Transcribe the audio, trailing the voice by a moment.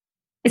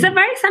It's a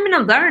very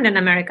seminal garden in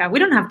America. We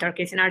don't have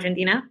turkeys in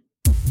Argentina.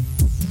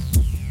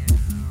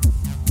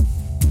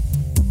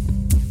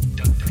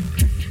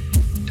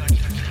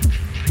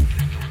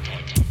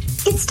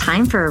 It's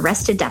time for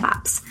Arrested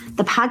DevOps,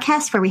 the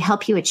podcast where we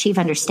help you achieve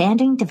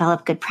understanding,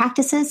 develop good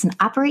practices, and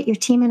operate your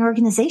team and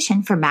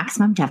organization for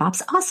maximum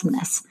DevOps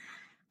awesomeness.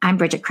 I'm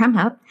Bridget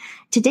Kremhout.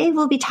 Today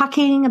we'll be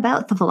talking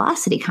about the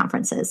Velocity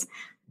conferences.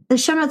 The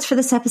show notes for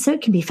this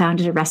episode can be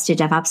found at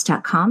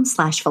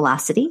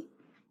arresteddevops.com/velocity.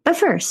 But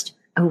first,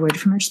 a word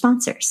from our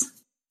sponsors.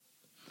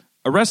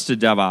 Arrested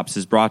DevOps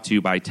is brought to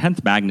you by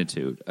 10th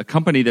Magnitude, a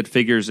company that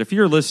figures if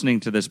you're listening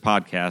to this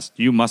podcast,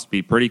 you must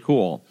be pretty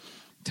cool.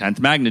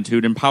 10th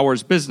Magnitude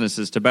empowers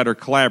businesses to better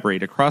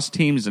collaborate across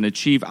teams and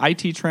achieve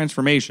IT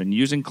transformation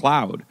using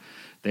cloud.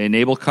 They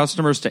enable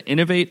customers to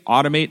innovate,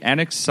 automate,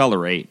 and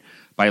accelerate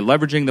by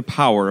leveraging the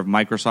power of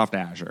Microsoft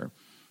Azure.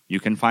 You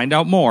can find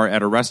out more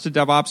at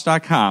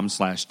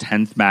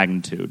arresteddevops.com/10th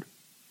Magnitude.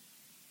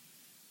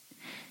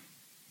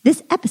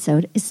 This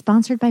episode is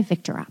sponsored by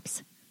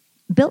VictorOps.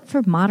 Built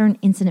for modern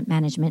incident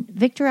management,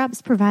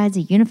 VictorOps provides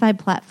a unified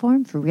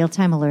platform for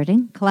real-time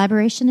alerting,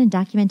 collaboration, and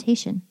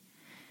documentation.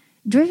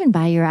 Driven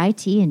by your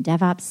IT and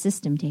DevOps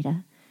system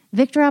data,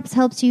 VictorOps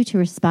helps you to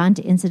respond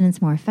to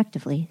incidents more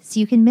effectively so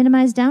you can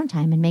minimize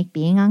downtime and make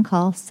being on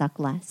call suck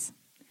less.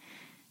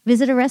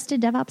 Visit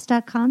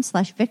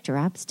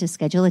arresteddevops.com/VictorOps to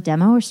schedule a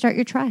demo or start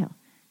your trial.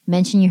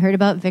 Mention you heard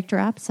about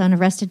VictorOps on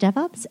Arrested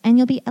DevOps and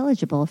you'll be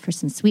eligible for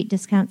some sweet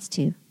discounts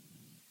too.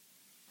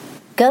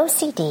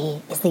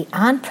 GoCD is the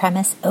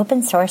on-premise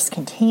open-source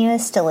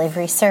continuous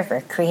delivery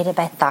server created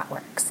by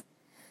ThoughtWorks.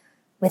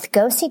 With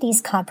GoCD's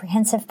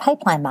comprehensive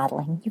pipeline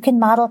modeling, you can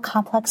model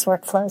complex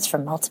workflows for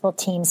multiple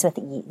teams with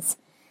ease.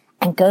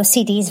 And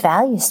GoCD's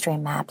value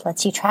stream map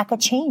lets you track a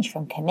change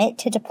from commit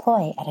to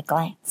deploy at a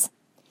glance.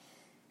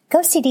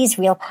 GoCD's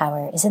real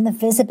power is in the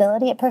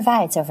visibility it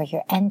provides over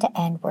your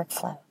end-to-end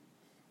workflow,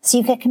 so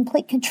you get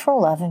complete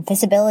control of and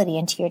visibility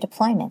into your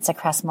deployments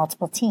across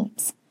multiple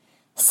teams.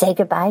 Say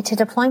goodbye to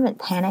deployment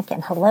panic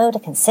and hello to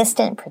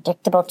consistent,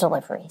 predictable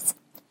deliveries.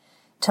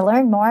 To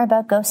learn more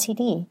about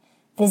GoCD,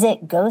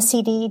 visit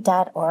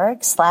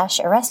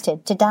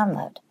gocd.org/arrested to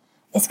download.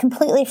 It's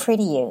completely free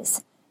to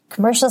use.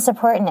 Commercial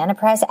support and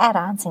enterprise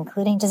add-ons,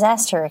 including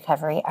disaster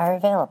recovery, are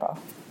available.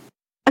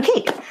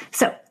 Okay,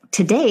 so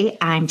today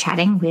I'm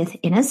chatting with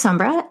Inez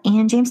Sombra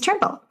and James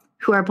Turnbull,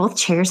 who are both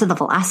chairs of the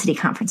Velocity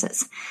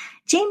conferences.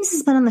 James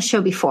has been on the show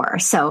before,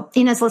 so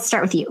Inez, let's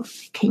start with you.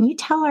 Can you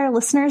tell our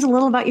listeners a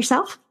little about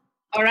yourself?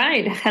 All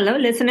right. Hello,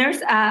 listeners.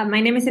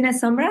 My name is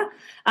Inez Sombra.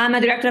 I'm a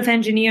director of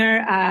engineer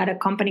at a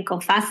company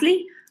called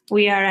Fastly.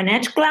 We are an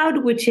edge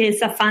cloud, which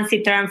is a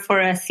fancy term for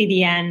a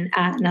CDN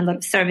and a lot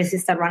of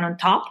services that run on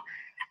top.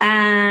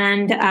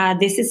 And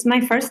this is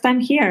my first time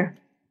here.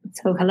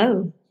 So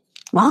hello.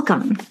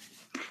 Welcome.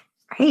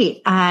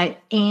 Great.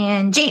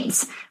 And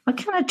James, what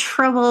kind of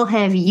trouble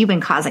have you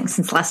been causing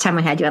since last time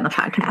we had you on the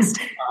podcast?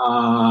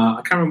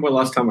 I can't remember the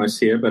last time I was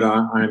here, but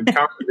I'm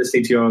currently the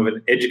CTO of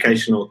an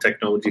educational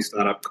technology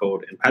startup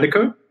called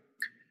Empatico.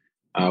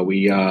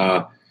 We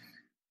are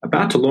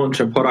about to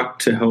launch a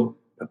product to help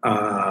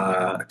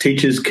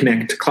teachers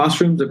connect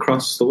classrooms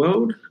across the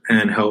world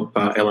and help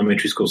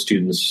elementary school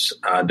students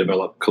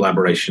develop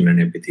collaboration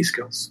and empathy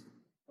skills.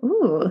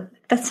 Ooh,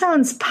 that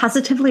sounds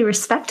positively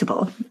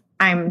respectable.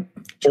 I'm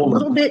a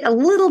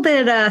little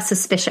bit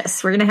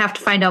suspicious. We're going to have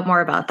to find out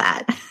more about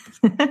that.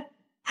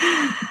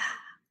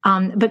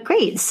 But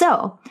great.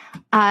 So,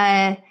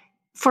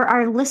 for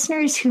our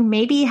listeners who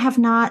maybe have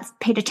not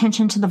paid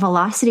attention to the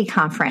Velocity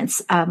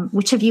conference,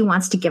 which of you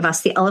wants to give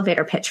us the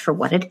elevator pitch for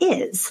what it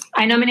is?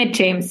 I nominate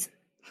James.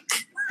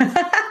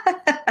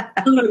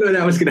 I don't know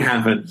that was going to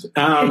happen.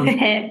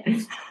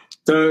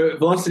 So,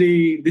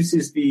 Velocity, this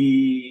is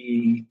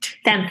the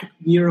 10th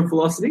year of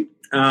Velocity.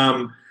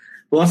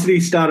 Velocity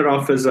started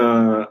off as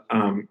a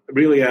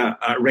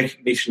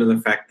recognition of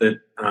the fact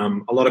that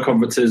a lot of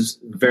conferences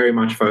very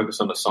much focus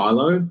on a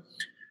silo,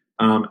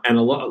 and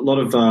a lot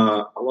of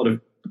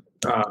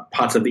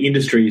parts of the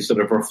industry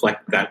sort of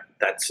reflect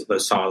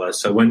those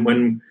silos. So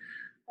when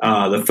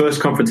the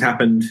first conference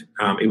happened,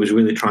 it was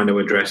really trying to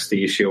address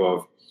the issue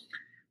of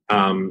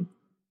the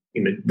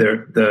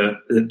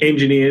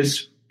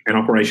engineers and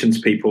operations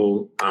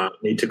people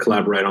need to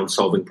collaborate on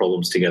solving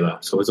problems together.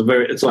 So it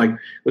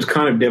was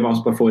kind of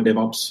DevOps before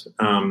DevOps.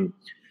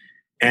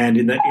 And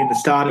in the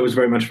start, it was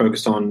very much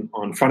focused on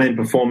front end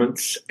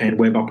performance and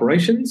web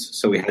operations.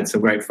 So we had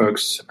some great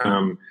folks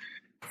from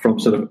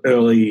sort of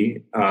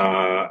early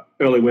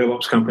web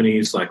ops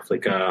companies like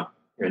Flickr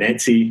and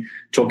Etsy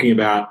talking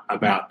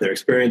about their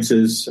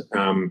experiences.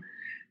 And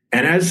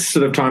as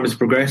sort of time has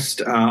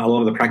progressed, a lot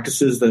of the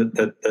practices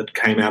that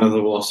came out of the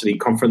Velocity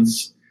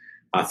conference,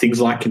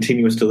 things like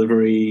continuous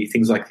delivery,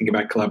 things like think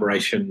about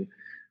collaboration,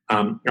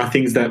 are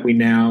things that we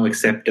now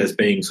accept as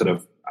being sort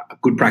of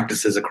good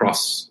practices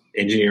across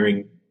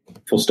engineering,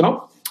 full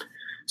stop.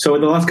 So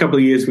in the last couple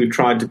of years, we've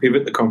tried to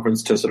pivot the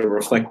conference to sort of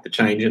reflect the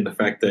change in the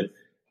fact that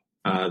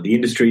the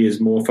industry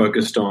is more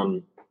focused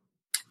on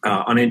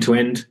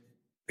end-to-end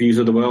views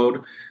of the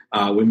world.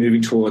 We're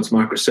moving towards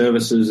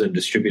microservices and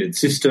distributed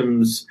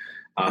systems,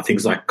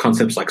 things like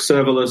concepts like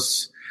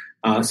serverless.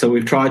 So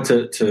we've tried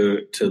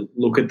to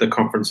look at the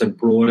conference and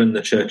broaden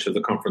the church of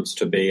the conference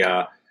to be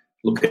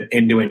look at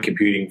end-to-end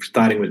computing,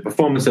 starting with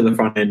performance at the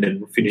front end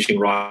and finishing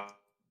right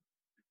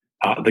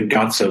the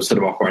guts of sort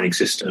of operating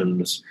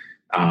systems,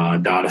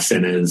 data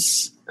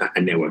centers,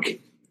 and networking.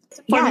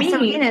 For me,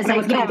 what I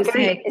was going to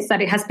say is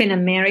that it has been a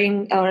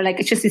marrying, or like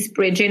it's just this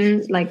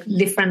bridging like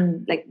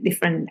different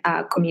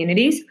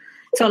communities.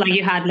 So like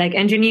you had like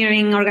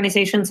engineering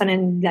organizations and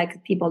then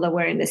like people that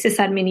were in the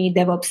sysadmin,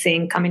 DevOps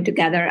thing coming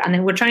together. And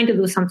then we're trying to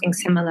do something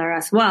similar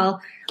as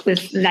well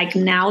with like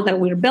now that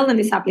we're building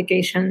these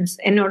applications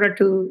in order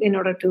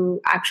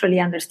to actually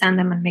understand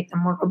them and make them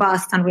more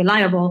robust and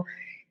reliable.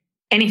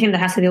 Anything that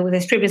has to do with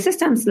distributed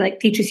systems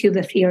like teaches you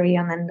the theory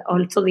and then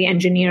also the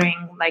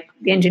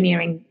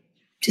engineering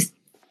just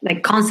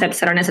like concepts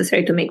that are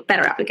necessary to make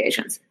better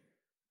applications.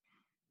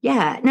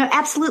 Yeah, no,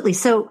 absolutely.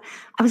 So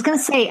I was going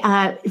to say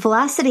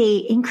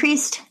Velocity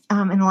increased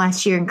in the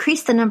last year,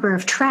 increased the number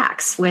of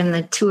tracks when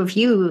the two of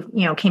you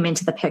came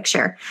into the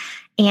picture.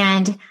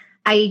 And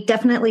I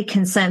definitely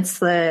can sense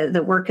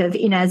the work of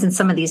Inez in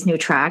some of these new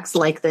tracks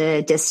like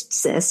the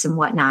DistSys and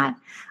whatnot.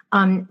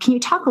 Can you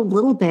talk a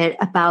little bit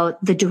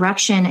about the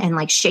direction and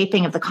like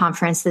shaping of the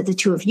conference that the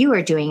two of you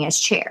are doing as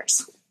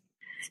chairs?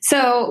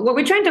 So what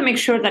we're trying to make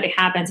sure that it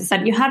happens is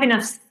that you have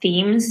enough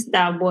themes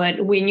that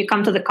when you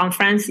come to the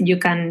conference, you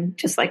can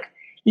just like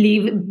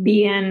leave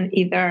being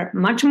either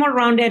much more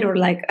rounded or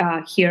like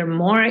hear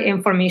more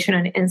information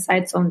and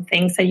insights on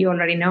things that you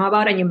already know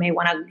about and you may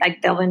want to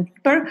like delve in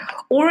deeper,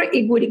 or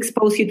it would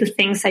expose you to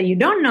things that you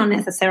don't know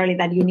necessarily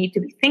that you need to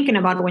be thinking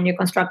about when you're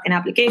constructing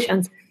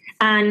applications.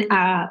 And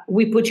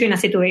we put you in a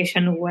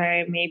situation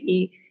where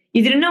maybe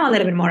you didn't know a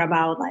little bit more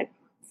about like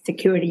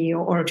security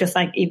or just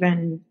like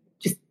even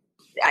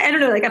I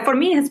don't know, like for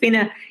me, it has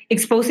been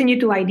exposing you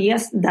to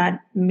ideas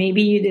that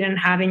maybe you didn't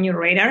have in your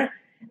radar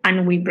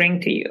and we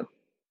bring to you.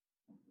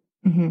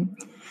 Mm-hmm.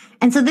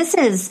 And so this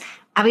is,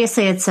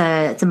 obviously it's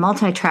a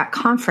multi-track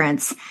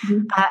conference.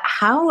 Mm-hmm.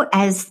 How,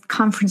 as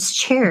conference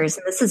chairs,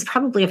 and this is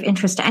probably of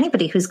interest to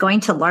anybody who's going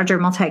to larger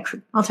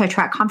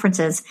multi-track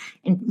conferences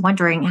and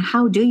wondering,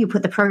 how do you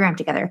put the program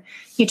together?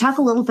 Can you talk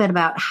a little bit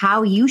about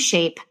how you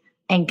shape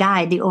and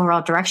guide the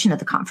overall direction of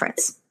the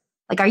conference?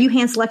 Like, are you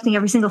hand selecting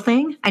every single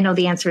thing? I know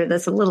the answer to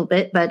this a little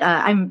bit, but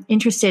I'm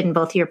interested in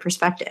both your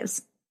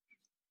perspectives.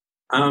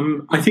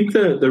 I think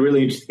the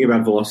really interesting thing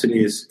about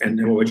Velocity is, and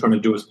what we're trying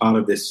to do as part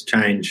of this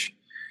change,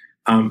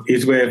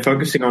 is we're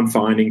focusing on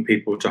finding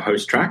people to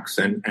host tracks.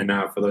 And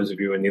for those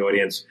of you in the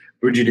audience,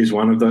 Bridget is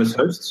one of those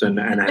hosts and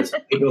has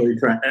ably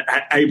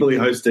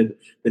hosted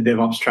the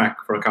DevOps track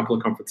for a couple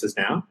of conferences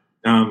now.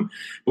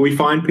 But we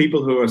find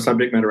people who are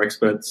subject matter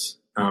experts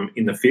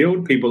in the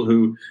field, people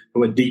who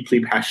are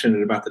deeply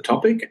passionate about the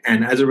topic,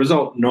 and as a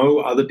result, know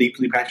other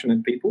deeply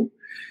passionate people.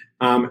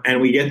 And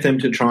we get them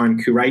to try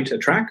and curate a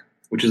track,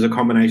 which is a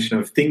combination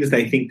of things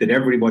they think that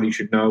everybody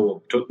should know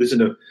or to listen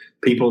to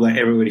people that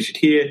everybody should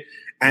hear,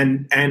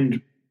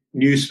 and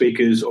new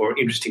speakers or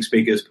interesting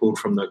speakers pulled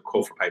from the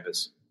call for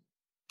papers.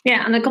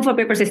 Yeah, and the call for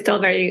papers is still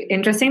very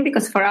interesting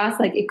because for us,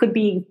 like it could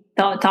be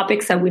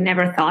topics that we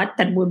never thought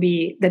that would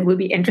be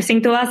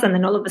interesting to us, and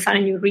then all of a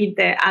sudden you read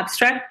the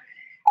abstract.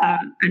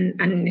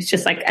 And it's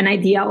just like an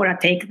idea or a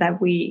take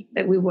that we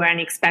weren't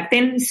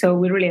expecting. So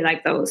we really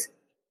like those.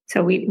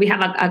 So we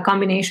have a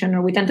combination,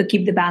 or we tend to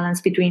keep the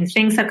balance between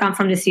things that come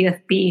from the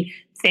CFP,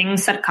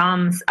 things that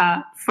comes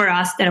for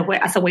us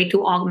as a way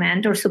to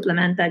augment or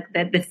supplement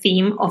the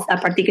theme of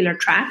that particular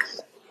track.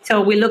 So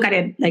we look at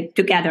it like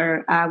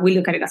together. We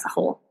look at it as a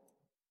whole.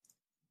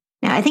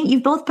 Now, I think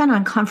you've both been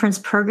on conference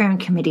program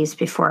committees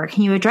before.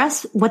 Can you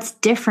address what's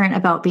different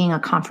about being a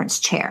conference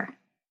chair?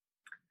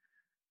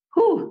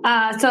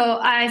 So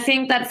I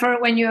think that for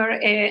when you're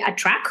a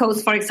track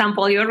host, for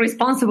example, you're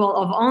responsible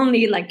of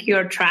only like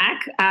your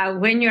track.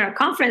 When you're a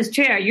conference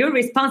chair, you're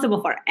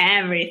responsible for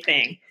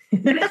everything.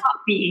 The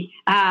copy,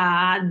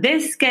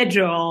 this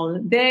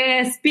schedule,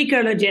 the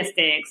speaker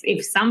logistics.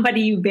 If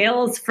somebody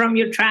bails from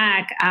your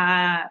track,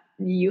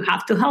 you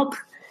have to help.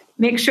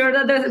 Make sure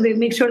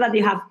that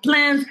you have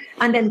plans,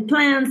 and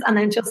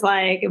then just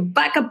like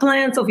backup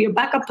plans of your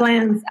backup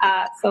plans.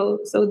 So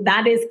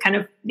that is kind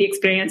of the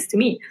experience to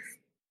me.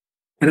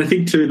 And I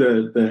think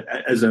too,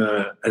 as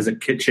a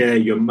kit chair,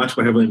 you're much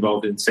more heavily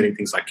involved in setting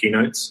things like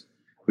keynotes,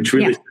 which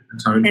really set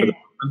the tone for the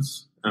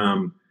conference.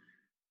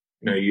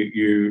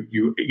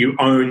 You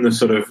own the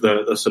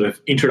sort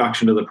of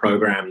introduction to the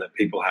program that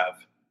people have.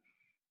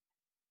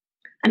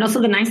 And also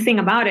the nice thing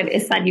about it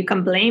is that you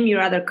can blame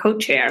your other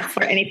co-chair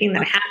for anything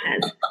that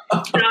happens.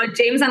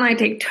 James and I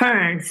take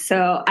turns,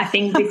 so I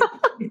think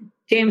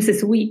James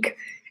is weak.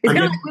 We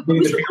should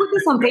put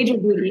this on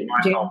pager duty,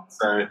 James.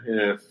 So,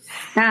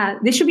 yeah.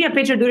 This should be a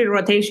pager duty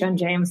rotation,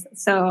 James.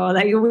 So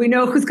like we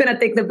know who's gonna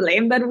take the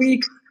blame that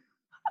week.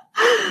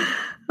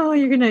 Oh,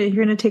 you're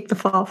gonna take the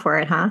fall for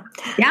it, huh?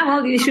 Yeah,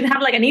 well, you should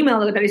have like an email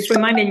that is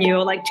reminding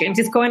you, like James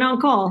is going on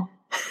call.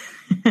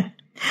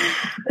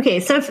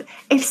 Okay, so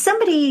if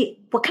somebody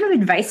what kind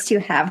of advice do you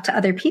have to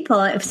other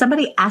people if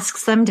somebody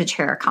asks them to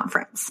chair a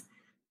conference?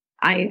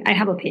 I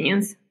have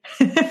opinions.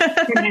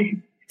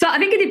 So I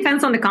think it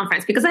depends on the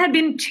conference, because I have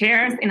been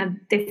chairs in a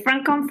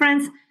different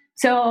conference.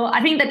 So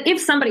I think that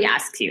if somebody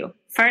asks you,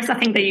 first, I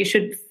think that you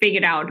should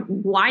figure out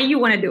why you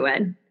want to do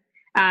it.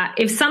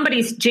 If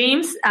somebody's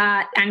James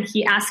and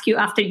he asks you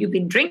after you've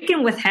been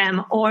drinking with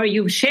him or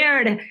you've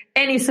shared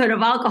any sort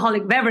of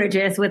alcoholic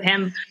beverages with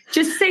him,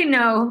 just say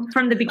no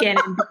from the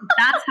beginning.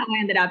 That's how I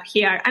ended up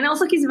here. And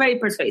also, he's very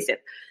persuasive.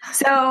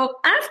 So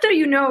after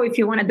you know if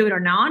you want to do it or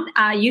not,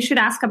 you should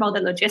ask about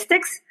the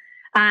logistics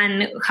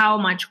and how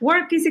much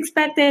work is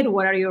expected,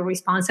 what are your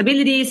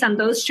responsibilities, and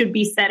those should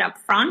be set up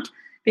front,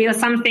 because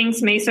some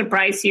things may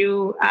surprise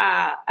you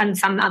and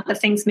some other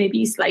things may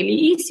be slightly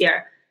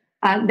easier.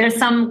 There's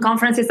some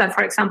conferences that,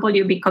 for example,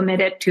 you'll be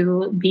committed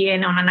to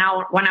being on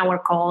 1 hour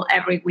call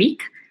every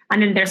week.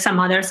 And then there's some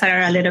others that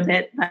are a little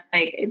bit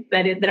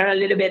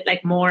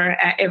like more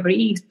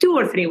every 2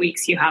 or 3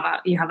 weeks you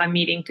have a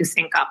meeting to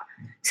sync up.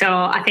 So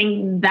I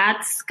think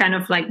that's kind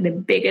of like the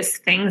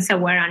biggest things that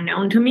were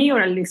unknown to me,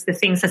 or at least the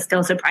things that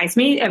still surprise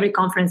me. Every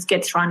conference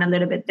gets run a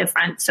little bit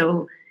different.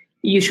 So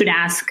you should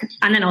ask.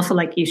 And then also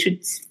like you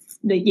should,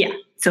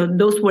 So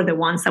those were the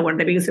ones that were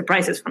the biggest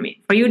surprises for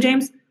me. For you,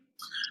 James?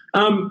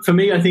 For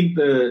me, I think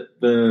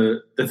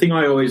the thing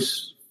I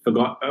always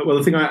forgot. Well,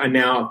 the thing I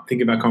now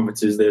think about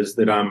conferences is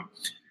that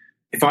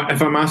if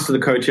I'm asked to the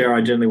co-chair,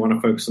 I generally want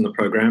to focus on the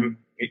program.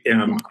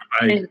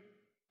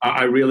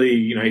 I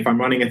really, if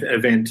I'm running an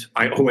event,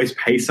 I always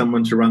pay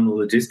someone to run the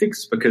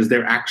logistics because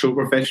they're actual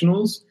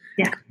professionals.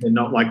 Yeah, they're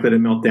not likely to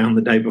melt down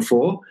the day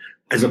before,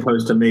 as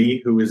opposed to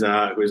me, who is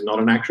not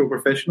an actual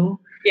professional.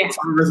 Yeah,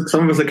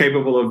 some of us are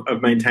capable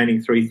of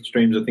maintaining 3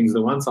 streams of things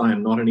at once. I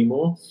am not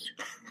anymore.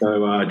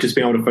 So just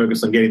being able to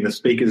focus on getting the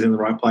speakers in the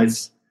right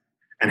place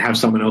and have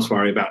someone else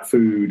worry about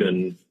food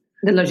and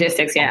the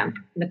logistics,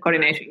 the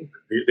coordination,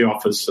 the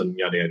office, and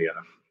yada yada yada.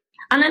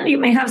 And then you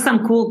may have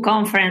some cool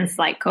conference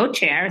like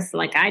co-chairs,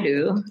 like I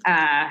do.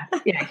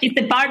 He's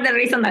the part of the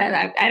reason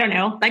that I don't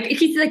know. Like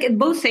he's like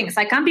both things.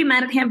 I can't be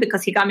mad at him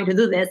because he got me to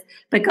do this,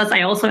 because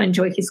I also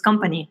enjoy his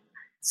company.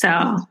 So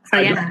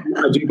yeah.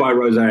 I do buy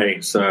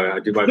rosé, so I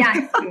do buy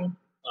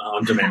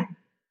on demand.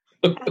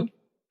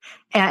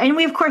 Yeah, and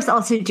we, of course,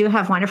 also do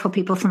have wonderful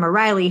people from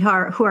O'Reilly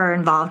who are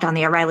involved on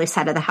the O'Reilly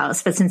side of the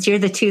house. But since you're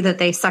the two that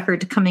they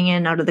suckered coming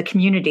in out of the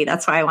community,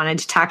 that's why I wanted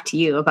to talk to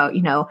you about,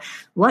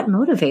 what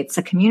motivates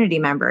a community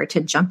member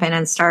to jump in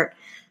and start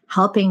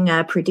helping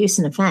produce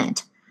an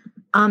event.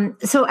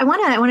 So I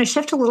want to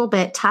shift a little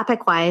bit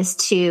topic-wise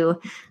to,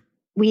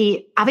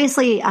 we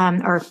obviously,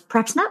 or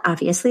perhaps not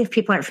obviously, if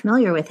people aren't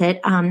familiar with it,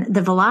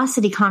 the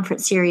Velocity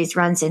Conference Series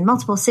runs in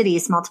multiple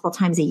cities, multiple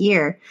times a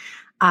year.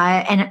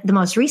 And the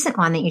most recent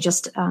one that you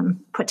just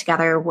put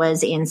together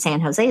was in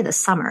San Jose this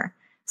summer.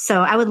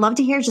 So I would love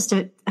to hear just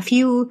a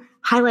few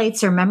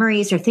highlights or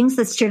memories or things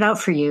that stood out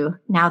for you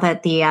now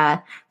that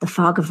the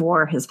fog of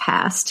war has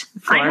passed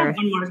for I have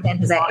one more San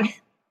Jose.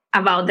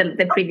 About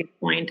the previous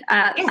point.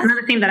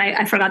 Another thing that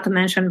I forgot to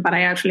mention, but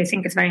I actually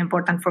think is very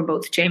important for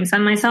both James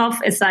and myself,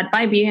 is that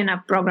by being a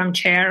program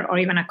chair or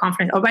even a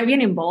conference, or by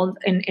being involved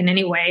in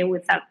any way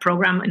with that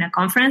program in a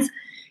conference,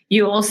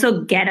 you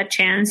also get a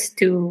chance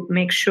to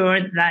make sure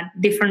that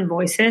different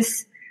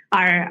voices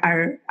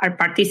are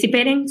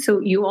participating. So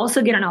you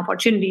also get an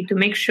opportunity to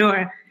make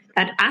sure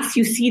that as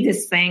you see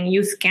this thing,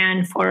 you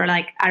scan for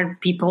are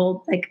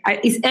people,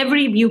 is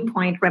every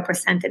viewpoint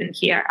represented in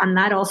here? And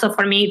that also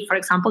for me, for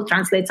example,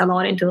 translates a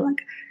lot into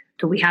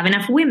do we have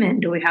enough women?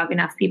 Do we have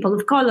enough people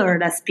of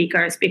color as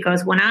speakers?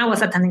 Because when I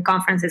was attending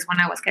conferences, when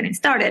I was getting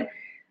started,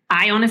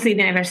 I honestly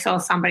never saw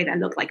somebody that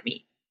looked like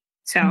me.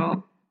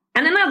 So,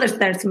 and then others,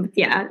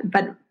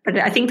 but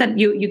I think that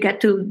you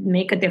get to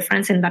make a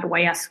difference in that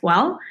way as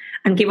well,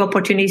 and give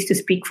opportunities to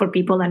speak for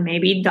people that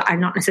maybe are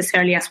not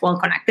necessarily as well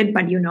connected,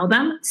 but you know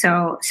them.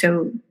 So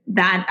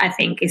that I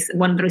think is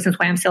one of the reasons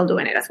why I'm still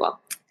doing it as well.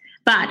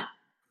 But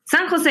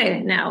San Jose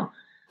now.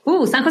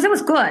 San Jose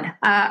was good.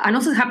 And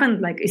also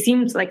happened it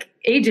seems like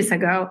ages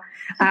ago.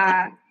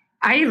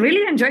 I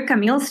really enjoyed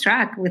Camille's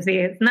track with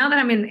now that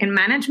I'm in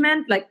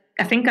management,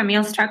 I think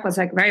Camille's track was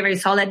very, very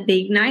solid.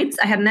 The Ignites,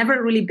 I had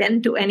never really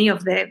been to any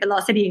of the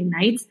Velocity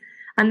Ignites,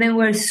 and they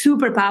were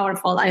super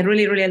powerful. I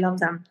really, really love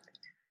them.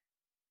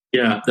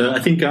 Yeah, I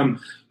think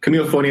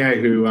Camille Fournier,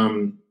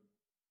 who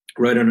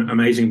wrote an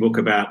amazing book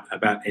about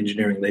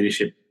engineering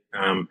leadership,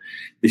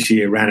 this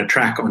year ran a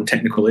track on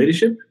technical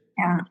leadership.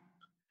 Yeah.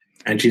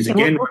 And she's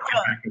again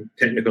in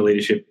technical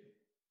leadership.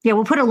 Yeah,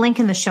 we'll put a link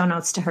in the show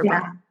notes to her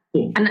book.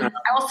 Cool. And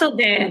also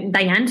the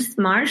Diane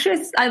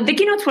Marsh's, the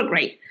keynotes were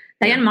great.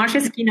 Diane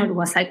Marsh's keynote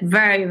was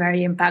very, very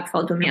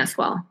impactful to me as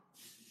well.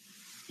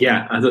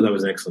 Yeah, I thought that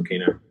was an excellent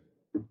keynote.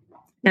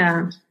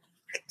 Yeah.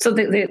 So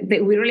we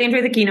really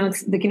enjoyed the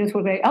keynotes. The keynotes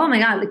were great. Oh my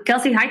God,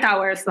 Kelsey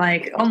Hightower is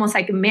almost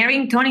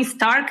marrying Tony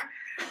Stark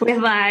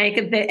with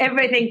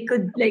everything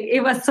could,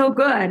 it was so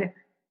good.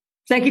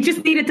 It's he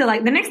just needed to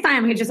the next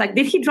time he just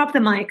did he drop the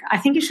mic? I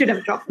think he should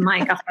have dropped the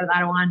mic after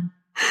that one.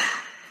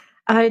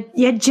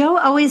 Joe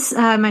always,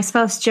 my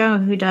spouse Joe,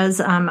 who does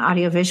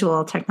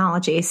audiovisual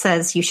technology,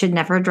 says you should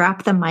never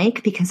drop the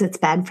mic because it's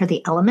bad for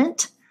the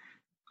element.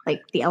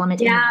 Like the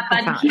element. Yeah,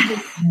 but I think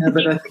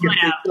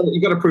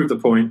you got to prove the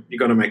point. You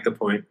got to make the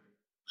point.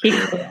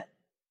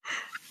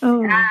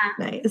 Oh,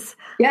 nice.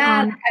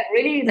 Yeah, I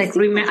really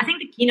remember. I think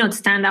the keynote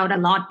stand out a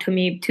lot to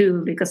me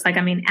too, because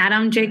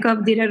Adam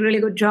Jacob did a really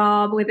good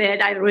job with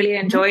it. I really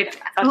enjoyed it.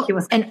 I thought he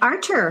was, and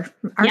Archer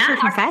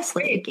from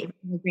Fastly gave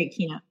a great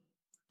keynote.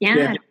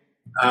 Yeah.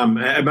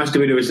 I must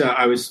admit,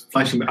 I was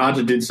flashing.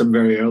 Archer did some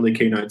very early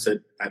keynotes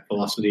at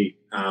Velocity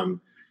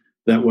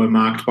that were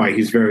marked by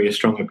his very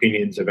strong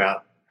opinions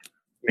about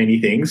many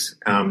things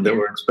that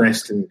were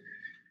expressed in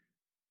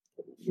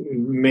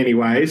many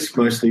ways,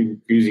 mostly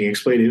using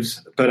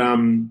expletives. But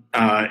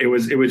it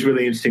was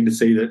really interesting to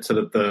see that sort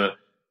of the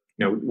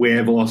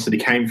where Velocity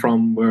came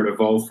from, where it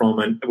evolved from,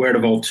 and where it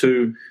evolved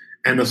to,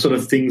 and the sort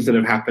of things that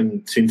have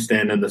happened since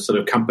then, and the sort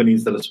of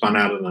companies that have spun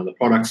out, and the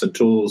products and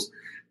tools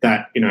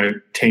that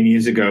 10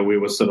 years ago we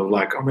were sort of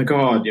like, oh my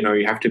god,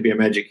 you have to be a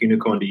magic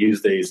unicorn to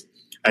use these,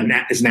 and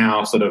that is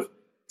now sort of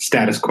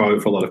status quo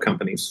for a lot of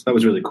companies. That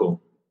was really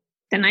cool.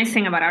 The nice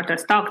thing about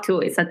Arthur's talk too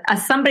is that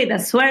as somebody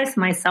that swears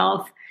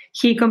myself,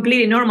 he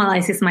completely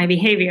normalizes my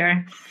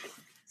behavior.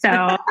 So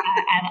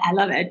I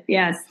love it.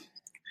 Yes.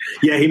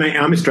 Yeah,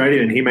 I'm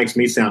Australian, and he makes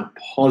me sound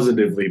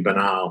positively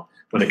banal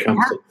when it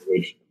comes to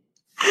language.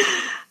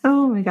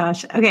 Oh my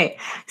gosh. Okay.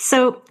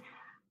 So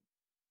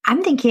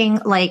I'm thinking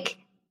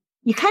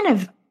you kind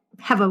of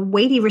have a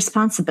weighty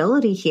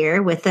responsibility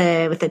here with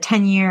the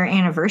 10-year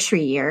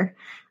anniversary year.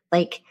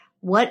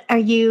 What are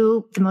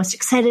you the most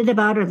excited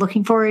about or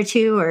looking forward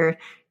to, or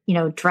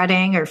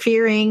dreading or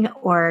fearing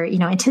or,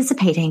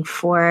 anticipating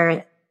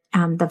for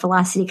the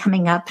Velocity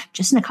coming up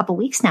just in a couple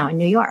weeks now in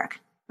New York?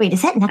 Wait,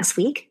 is that next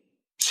week?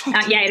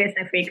 Yeah, it is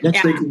next week.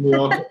 Next week in New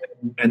York,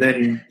 and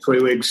then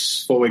 4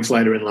 weeks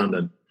later in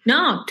London.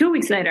 No, 2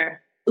 weeks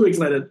later. 2 weeks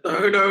later.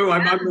 Oh no,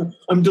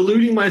 I'm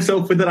deluding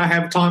myself with that I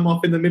have time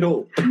off in the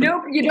middle.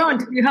 Nope, you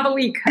don't. You have a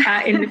week.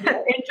 Enjoy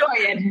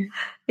it.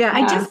 Yeah,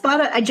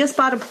 I just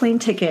bought a plane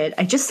ticket.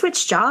 I just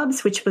switched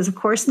jobs, which was, of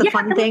course, the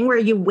fun thing where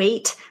you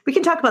wait. We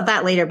can talk about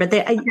that later, but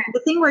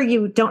the thing where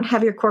you don't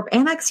have your Corp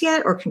Amex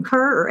yet or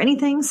Concur or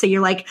anything. So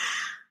you're like,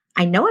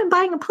 I know I'm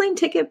buying a plane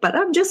ticket, but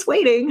I'm just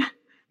waiting.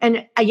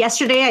 And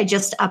yesterday I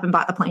just up and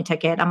bought the plane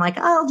ticket. I'm like,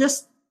 I'll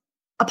just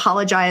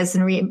apologize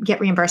and get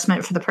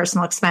reimbursement for the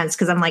personal expense,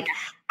 because I'm like,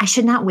 I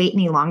should not wait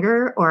any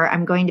longer, or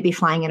I'm going to be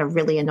flying at a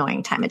really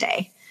annoying time of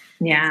day.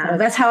 Yeah. So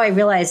that's how I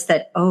realized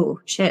that, oh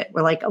shit,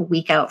 we're like a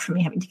week out from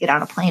me having to get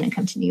on a plane and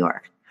come to New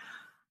York.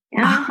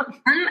 Yeah.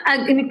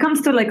 And when it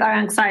comes to our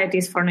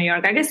anxieties for New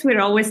York, I guess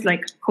we're always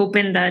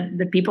hoping that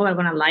the people are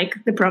going to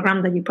like the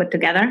program that you put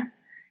together.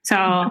 So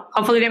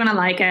hopefully they're going to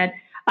like it.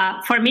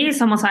 For me,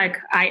 it's almost like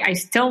I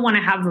still want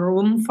to have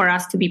room for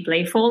us to be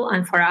playful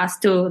and for us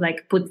to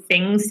put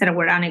things that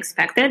were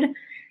unexpected.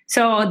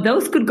 So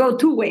those could go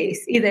two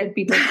ways. Either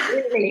people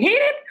really hate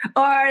it,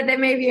 or they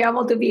may be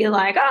able to be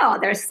like, oh,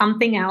 there's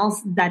something else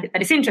that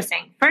is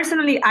interesting.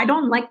 Personally, I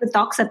don't like the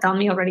talks that tell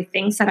me already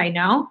things that I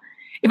know.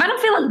 If I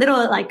don't feel a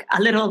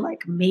little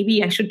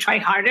maybe I should try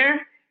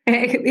harder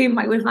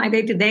with my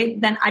day-to-day,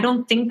 then I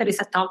don't think that is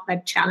a talk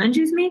that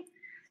challenges me.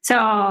 So,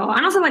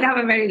 and also I have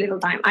a very little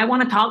time. I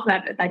want to talk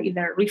that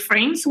either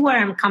reframes where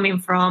I'm coming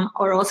from,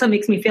 or also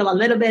makes me feel a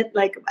little bit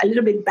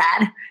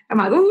bad. I'm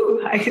like,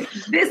 ooh,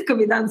 this could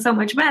be done so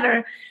much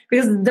better,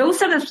 because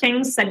those are the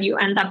things that you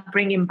end up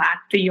bringing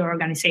back to your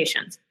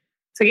organizations.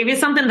 So if it's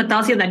something that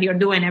tells you that you're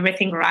doing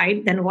everything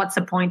right, then what's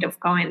the point of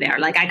going there?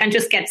 I can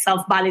just get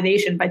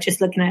self-validation by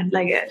just looking at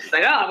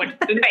oh, we're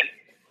doing great.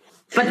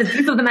 But the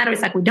truth of the matter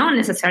is we don't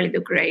necessarily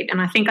do great.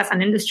 And I think as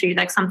an industry,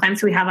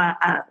 sometimes we have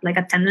a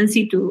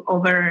tendency to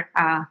over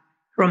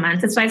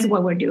romanticize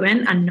what we're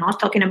doing and not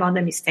talking about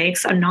the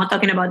mistakes, or not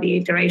talking about the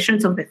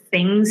iterations of the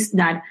things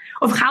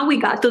of how we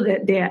got to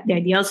the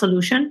ideal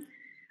solution.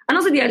 And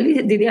also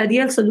the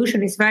ideal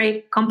solution is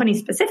very company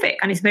specific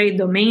and it's very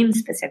domain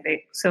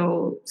specific.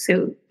 So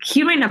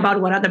hearing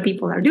about what other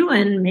people are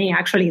doing may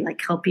actually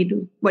help you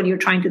do what you're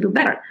trying to do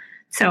better.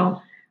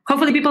 So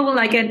hopefully people will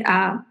like it.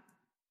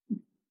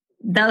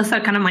 Those are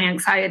kind of my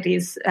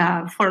anxieties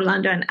for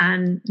London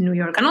and New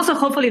York. And also,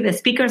 hopefully, the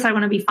speakers are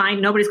going to be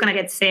fine. Nobody's going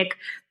to get sick.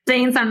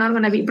 Planes are not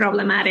going to be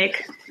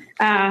problematic.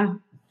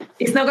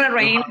 It's not going to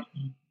rain.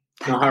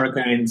 No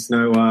hurricanes,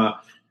 no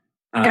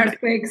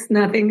earthquakes,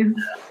 nothing.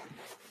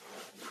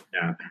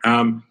 Yeah.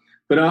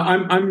 But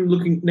I'm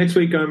looking next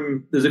week.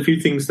 There's a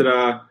few things that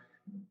are.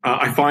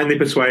 I finally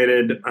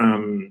persuaded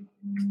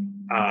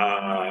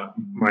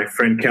my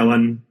friend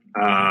Kellen,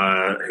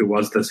 who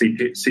was the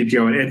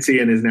CTO at Etsy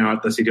and is now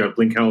at the CTO at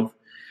Blink Health,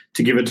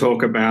 to give a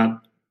talk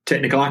about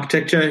technical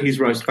architecture. He's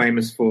most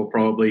famous for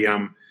probably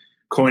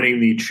coining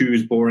the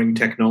Choose Boring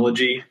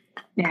Technology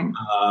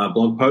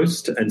blog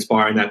post,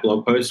 inspiring that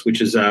blog post, which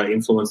has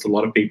influenced a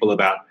lot of people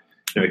about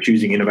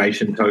choosing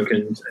innovation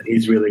tokens. And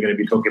he's really going to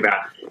be talking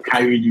about how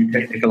you do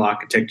technical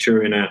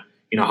architecture in a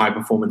high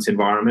performance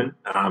environment,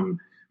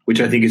 which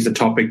I think is a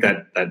topic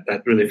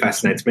that really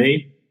fascinates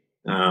me.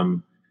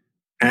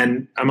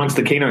 And amongst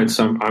the keynotes,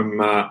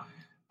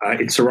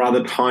 it's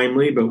rather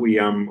timely, but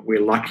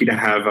we're lucky to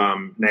have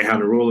Neha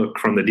Narula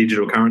from the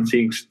Digital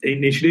Currency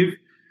Initiative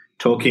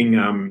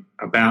talking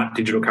about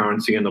digital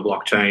currency and the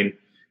blockchain,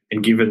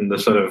 and given the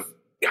sort of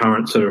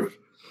current sort of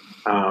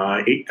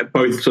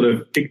both sort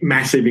of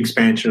massive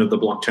expansion of the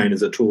blockchain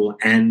as a tool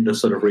and the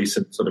sort of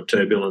recent sort of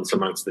turbulence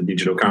amongst the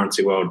digital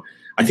currency world,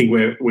 I think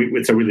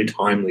it's a really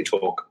timely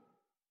talk.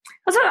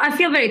 Also, I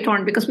feel very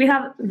torn because we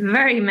have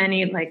very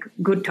many like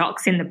good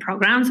talks in the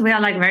programs. We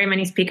have like very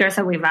many speakers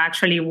that we've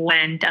actually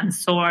went and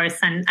sourced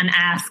and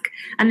asked,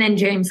 and then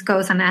James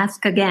goes and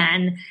asks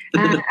again,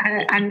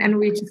 and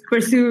we just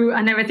pursue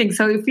and everything.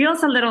 So it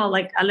feels a little,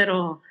 I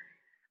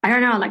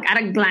don't know, like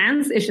at a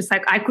glance, it's just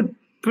like I could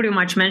pretty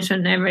much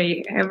mention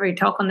every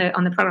talk on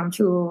the program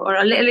too, or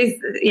at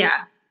least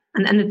yeah.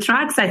 And the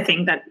tracks, I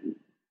think that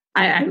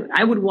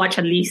I would watch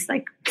at least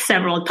like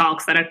several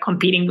talks that are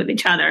competing with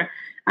each other,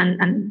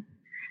 and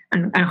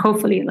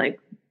hopefully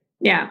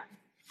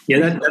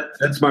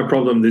that's my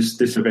problem this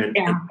event.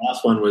 Yeah. The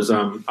last one was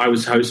I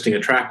was hosting a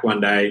track one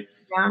day.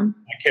 Yeah.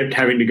 I kept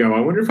having to go,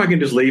 I wonder if I can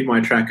just leave my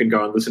track and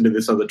go and listen to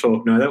this other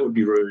talk. No, that would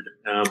be rude.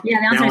 Now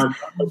I'm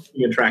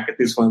hosting a track at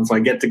this one, so I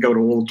get to go to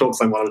all the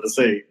talks I wanted to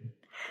see.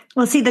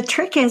 Well, see, the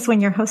trick is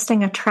when you're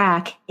hosting a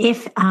track,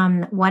 if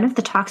one of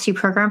the talks you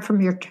program from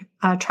your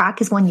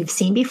track is one you've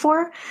seen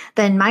before,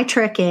 then my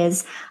trick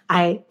is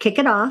I kick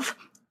it off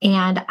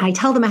and I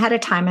tell them ahead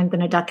of time I'm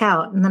going to duck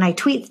out. And then I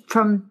tweet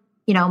from,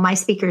 my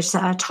speaker's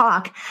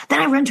talk.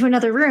 Then I run to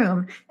another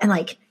room and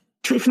like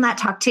tweet from that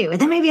talk too. And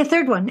then maybe a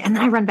third one. And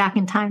then I run back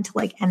in time to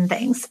like end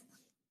things.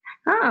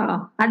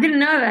 Oh, I didn't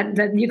know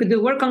that you could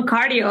do work on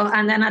cardio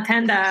and then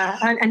attend I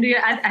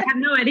have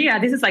no idea.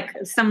 This is like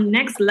some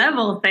next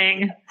level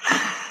thing.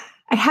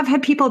 I have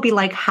had people be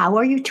like, how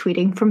are you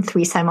tweeting from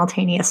 3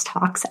 simultaneous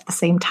talks at the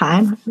same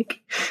time?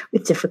 Like,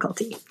 with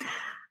difficulty.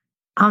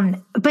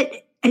 But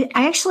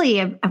I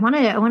want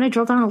to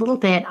drill down a little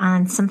bit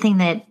on something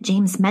that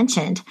James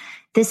mentioned,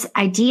 this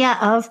idea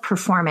of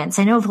performance.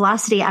 I know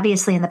Velocity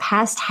obviously in the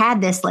past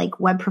had this like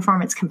web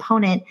performance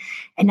component,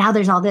 and now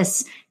there's all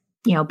this,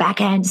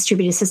 back-end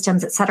distributed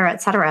systems, et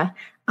cetera,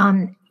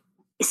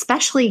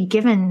 especially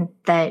given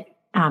that,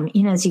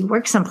 as you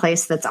work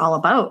someplace that's all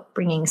about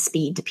bringing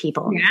speed to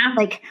people. Yeah.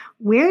 Like,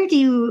 where do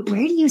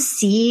you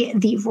see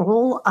the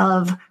role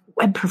of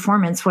web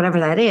performance, whatever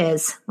that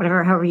is,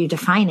 however you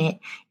define it,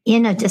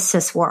 in a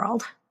DISSYS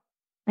world?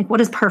 Like, what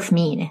does perf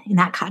mean in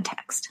that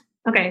context?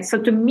 Okay,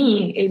 so to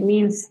me, it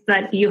means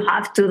that you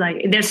have to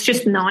there's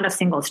just not a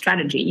single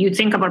strategy. You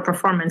think about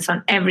performance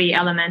on every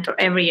element or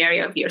every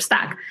area of your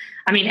stack.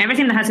 I mean,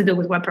 everything that has to do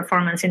with web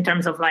performance in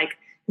terms of like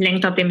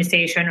linked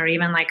optimization or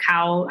even like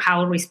how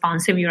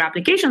responsive your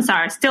applications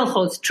are still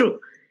holds true.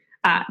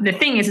 The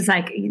thing is, it's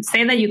like,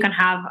 say that you can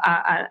have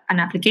an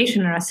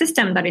application or a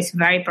system that is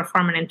very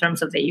performant in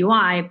terms of the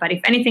UI, but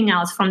if anything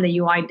else from the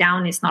UI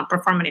down is not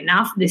performant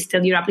enough,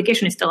 your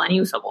application is still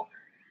unusable.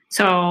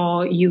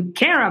 So you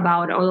care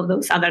about all of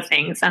those other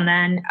things. And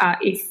then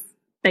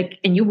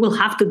and you will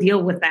have to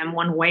deal with them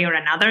one way or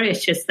another.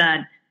 It's just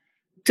that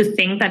to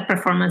think that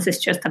performance is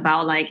just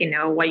about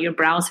what your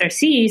browser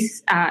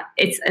sees,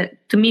 it's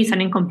to me, it's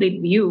an incomplete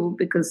view,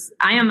 because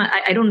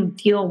I don't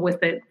deal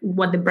with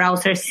what the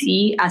browser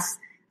see as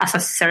a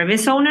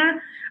service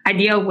owner. I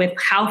deal with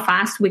how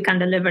fast we can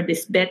deliver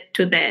this bit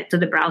to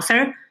the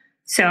browser.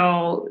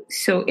 So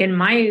in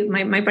my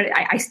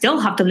I still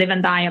have to live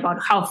and die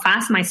about how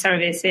fast my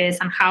service is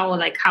and how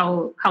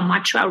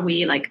much are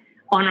we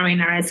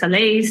honoring our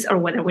SLAs, or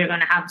whether we're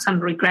going to have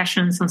some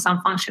regressions on some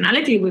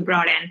functionality we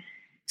brought in.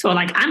 So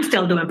I'm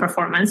still doing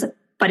performance,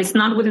 but it's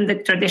not within the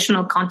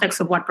traditional context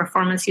of what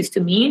performance used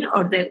to mean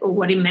or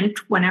what it meant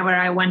whenever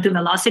I went to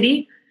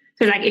Velocity.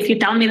 So if you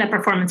tell me that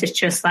performance is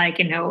just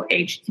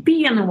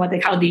HTTP,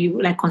 and how do you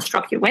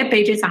construct your web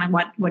pages, and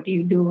what do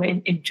you do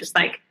in just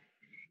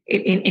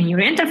in your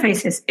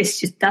interfaces, it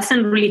just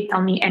doesn't really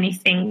tell me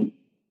anything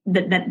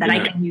that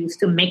I can use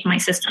to make my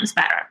systems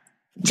better.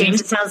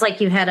 James, it sounds like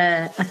you had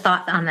a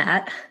thought on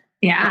that.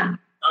 Yeah.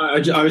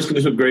 I was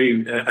going to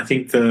agree. I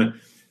think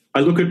I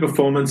look at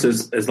performance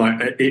as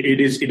it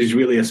is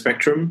really a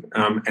spectrum,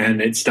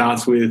 and it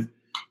starts with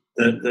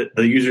the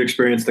user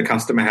experience the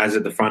customer has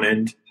at the front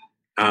end,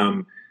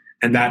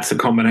 and that's a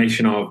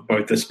combination of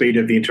both the speed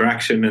of the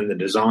interaction and the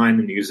design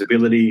and the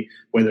usability,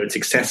 whether it's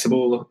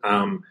accessible,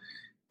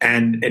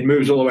 and it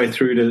moves all the way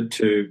through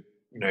to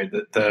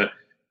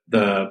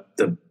the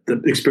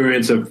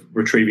experience of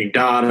retrieving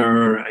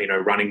data,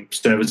 running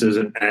services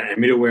and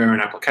middleware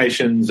and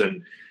applications,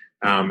 and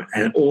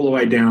all the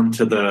way down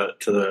to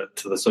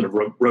the sort of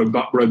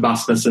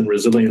robustness and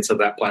resilience of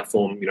that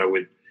platform,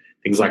 with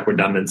things like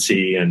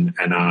redundancy and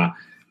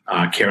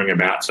caring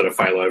about sort of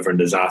failover and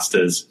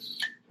disasters.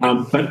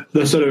 But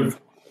the sort of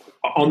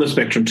on the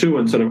spectrum too,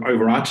 and sort of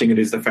overarching it,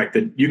 is the fact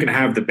that you can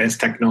have the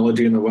best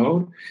technology in the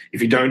world if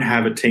you don't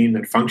have a team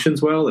that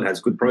functions well, that has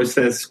good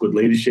process, good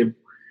leadership,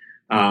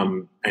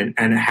 and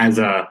it has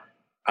the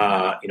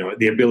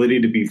ability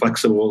to be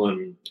flexible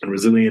and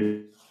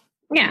resilient.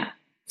 Yeah.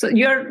 So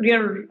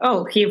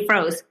he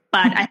froze.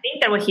 But I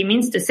think that what he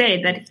means to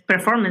say that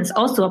performance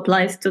also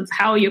applies to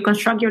how you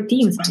construct your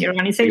teams and your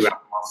organization.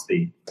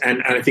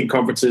 And I think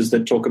conferences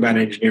that talk about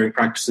engineering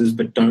practices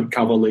but don't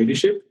cover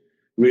leadership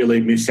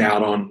really miss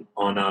out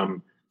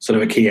on sort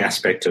of a key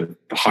aspect of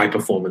high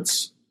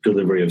performance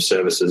delivery of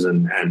services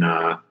and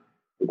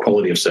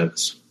quality of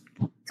service.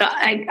 So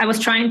I was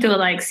trying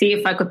to see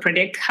if I could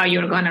predict how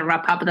you were going to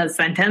wrap up that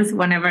sentence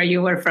whenever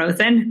you were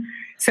frozen.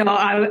 So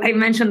I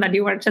mentioned that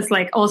you were just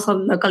also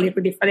locally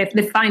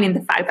defining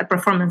the fact that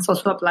performance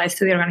also applies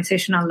to the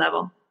organizational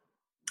level.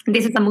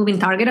 This is a moving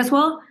target as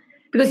well,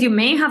 because you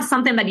may have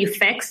something that you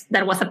fixed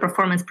that was a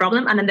performance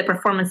problem, and then the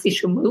performance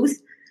issue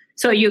moves.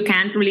 So you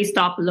can't really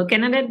stop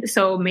looking at it.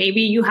 So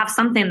maybe you have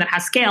something that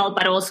has scaled,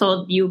 but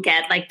also you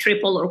get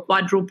triple or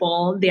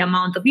quadruple the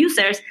amount of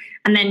users,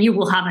 and then you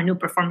will have a new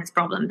performance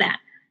problem then.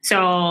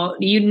 So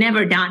you're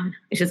never done.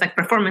 It's just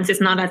performance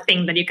is not a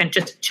thing that you can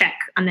just check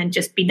and then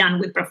just be done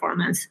with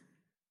performance.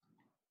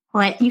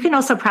 Well, you can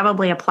also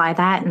probably apply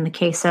that in the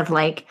case of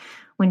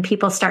when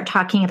people start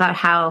talking about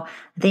how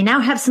they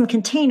now have some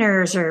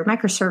containers or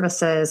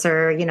microservices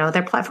or,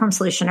 their platform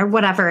solution or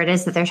whatever it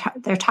is that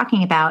they're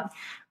talking about.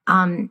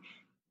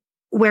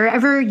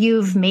 Wherever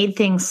you've made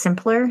things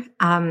simpler,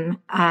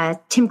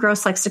 Tim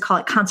Gross likes to call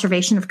it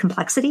conservation of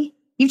complexity.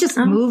 You just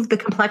moved the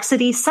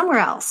complexity somewhere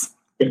else.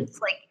 It's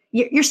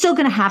you're still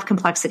going to have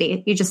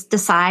complexity. You just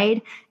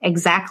decide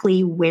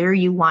exactly where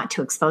you want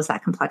to expose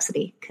that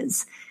complexity.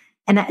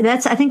 And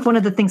that's, I think, one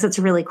of the things that's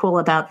really cool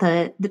about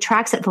the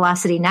tracks at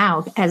Velocity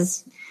now,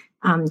 as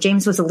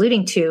James was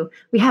alluding to,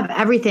 we have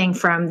everything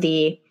from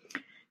the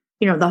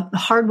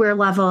hardware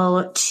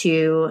level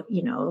to,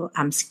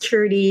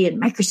 security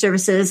and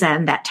microservices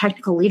and that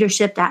technical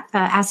leadership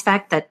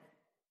aspect that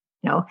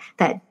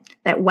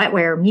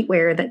wetware,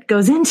 meatware that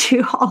goes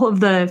into all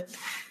of the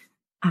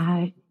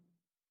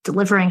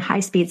delivering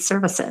high-speed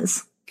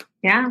services.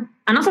 Yeah.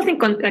 And also I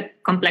think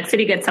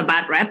complexity gets a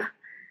bad rep.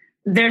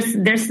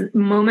 There's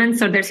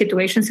moments or there's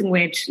situations in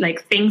which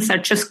things are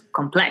just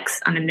complex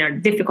and then they're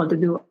difficult to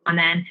do. And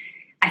then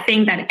I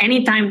think that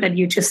anytime that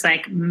you just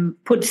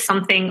put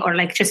something or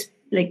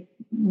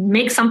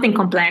make something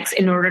complex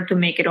in order to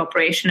make it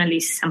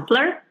operationally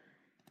simpler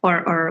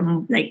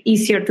or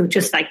easier to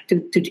just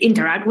to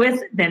interact with,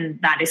 then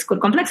that is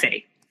good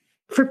complexity.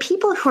 For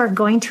people who are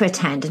going to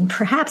attend, and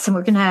perhaps, and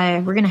we're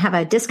gonna have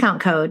a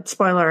discount code.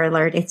 Spoiler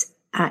alert: it's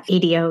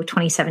ADO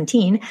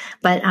 2017.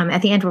 But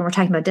at the end, when we're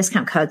talking about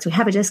discount codes, we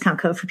have a discount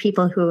code for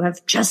people who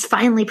have just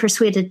finally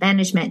persuaded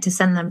management to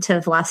send them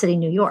to Velocity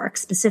New York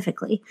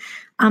specifically.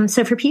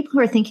 So for people who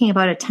are thinking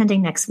about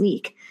attending next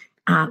week,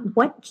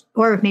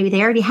 or maybe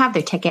they already have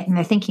their ticket and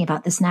they're thinking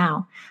about this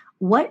now,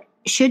 what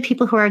should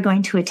people who are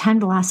going to attend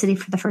Velocity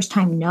for the first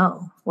time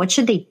know? What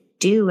should they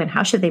do, and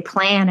how should they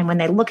plan? And when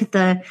they look at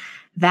the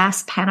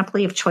vast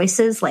panoply of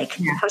choices,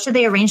 how should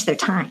they arrange their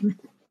time?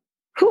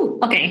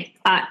 Okay.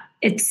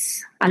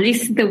 It's at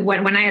least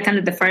when I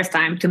attended the first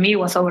time, to me, it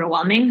was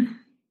overwhelming.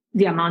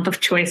 The amount of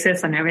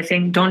choices and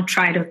everything. Don't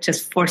try to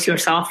just force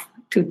yourself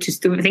to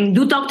just do everything.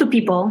 Do talk to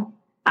people,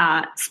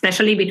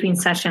 especially between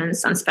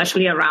sessions and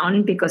especially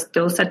around, because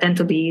those tend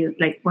to be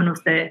one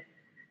of the,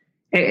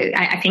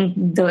 I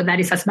think that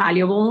is as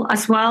valuable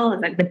as well.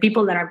 The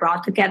people that are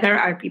brought together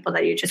are people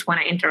that you just want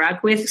to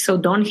interact with. So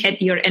don't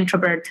hit your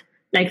introvert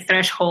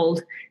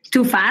threshold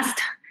too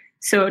fast.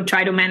 So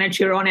try to manage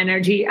your own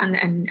energy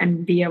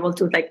and be able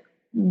to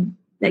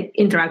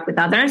interact with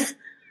others.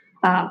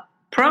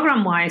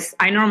 Program wise,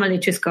 I normally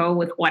just go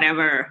with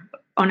whatever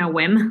on a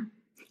whim.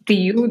 Do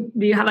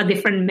you have a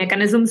different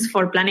mechanisms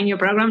for planning your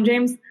program,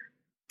 James?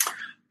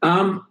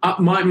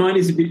 Mine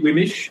is a bit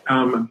whimish,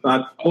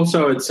 but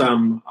also it's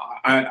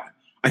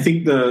I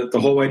think the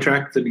hallway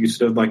track that you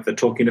sort of the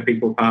talking to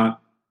people part.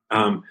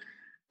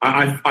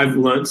 I've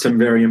learned some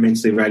very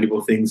immensely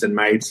valuable things and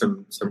made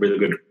some really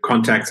good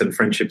contacts and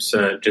friendships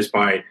just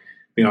by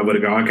being able to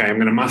go, okay, I'm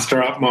going to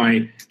muster up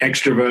my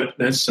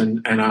extrovertness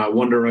and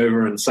wander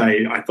over and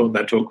say, I thought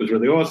that talk was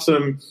really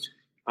awesome.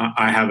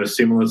 I have a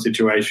similar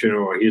situation,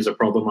 or here's a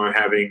problem I'm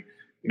having.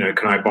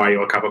 Can I buy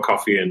you a cup of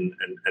coffee and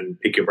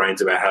pick your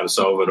brains about how to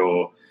solve it,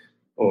 or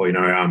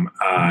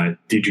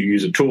did you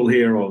use a tool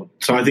here? Or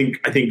so I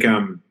think I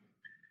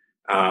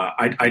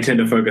tend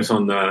to focus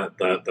on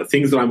the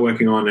things that I'm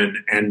working on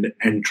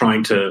and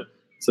trying to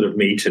sort of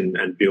meet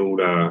and build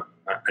a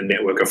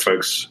network of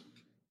folks.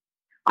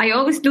 I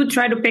always do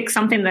try to pick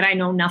something that I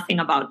know nothing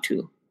about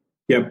too.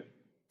 Yep.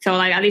 So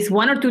at least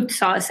one or two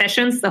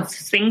sessions of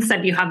things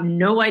that you have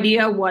no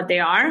idea what they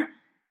are.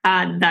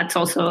 That's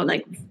also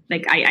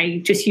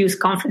I just use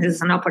conferences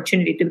as an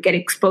opportunity to get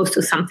exposed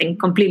to something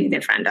completely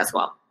different as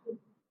well.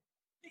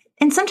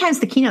 And sometimes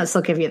the keynotes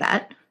will give you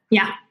that.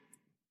 Yeah.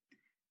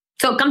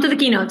 So come to the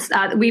keynotes.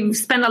 We've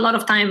spent a lot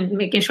of time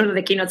making sure that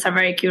the keynotes are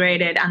very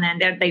curated, and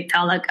then they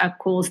tell a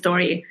cool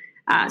story.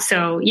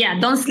 So yeah,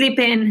 don't sleep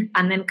in,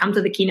 and then come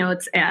to the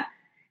keynotes.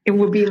 It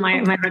would be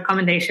my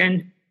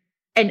recommendation.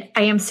 And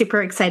I am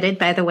super excited,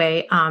 by the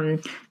way,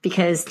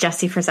 because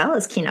Jessie Frazell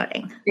is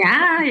keynoting.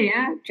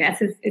 Yeah,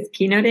 Jess is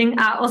keynoting.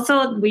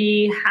 Also,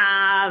 we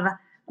have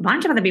a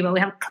bunch of other people. We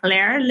have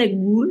Claire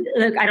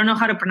Legoud. I don't know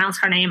how to pronounce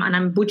her name, and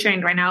I'm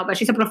butchering right now, but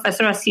she's a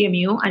professor at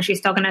CMU, and she's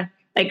talking to,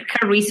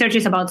 her research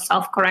is about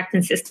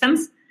self-correcting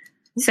systems.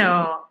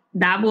 So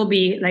that will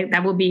be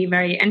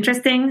very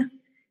interesting.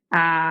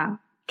 Can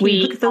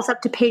you hook those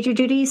up to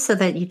PagerDuty so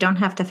that you don't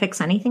have to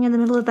fix anything in the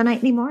middle of the night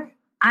anymore?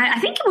 I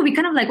think it will be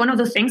kind of like one of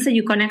those things that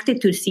you connect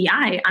it to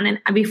CI, and then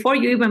before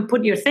you even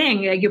put your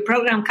thing, your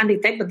program can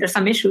detect that there's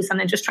some issues and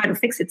then just try to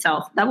fix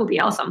itself. That would be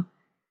awesome.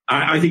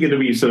 I think it'll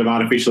be sort of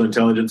artificial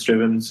intelligence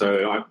driven.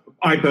 So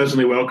I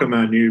personally welcome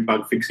our new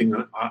bug fixing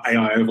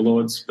AI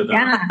overlords. But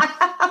Yeah,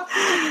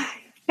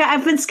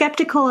 I've been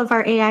skeptical of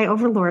our AI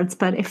overlords,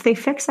 but if they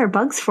fix our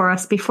bugs for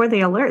us before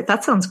they alert,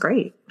 that sounds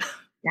great.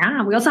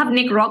 Yeah, we also have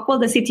Nick Rockwell,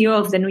 the CTO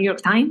of the New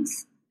York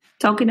Times,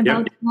 talking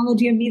about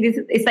technology and media.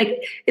 It's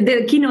like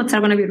the keynotes are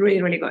going to be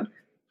really, really good.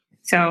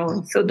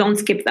 So don't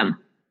skip them.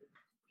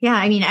 Yeah,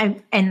 I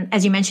mean, and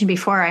as you mentioned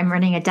before, I'm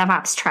running a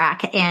DevOps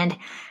track, and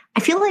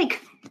I feel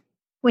like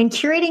when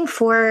curating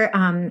for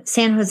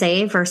San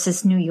Jose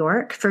versus New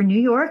York, for New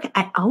York,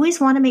 I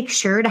always want to make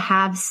sure to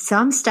have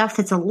some stuff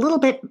that's a little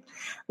bit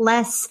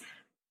less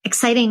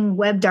exciting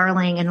web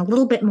darling and a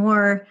little bit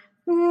more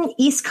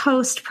East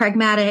Coast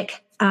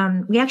pragmatic.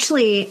 I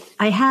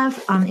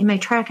have in my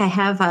track, I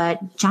have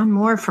John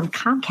Moore from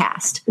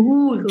Comcast.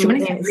 Ooh, John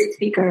is a great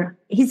speaker.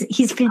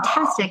 He's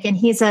fantastic. And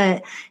he's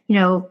I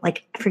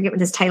forget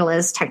what his title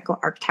is, technical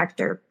architect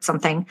or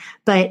something,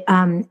 but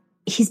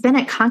he's been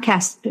at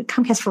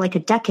Comcast for like a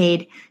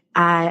decade,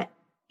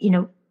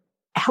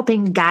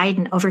 helping guide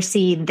and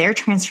oversee their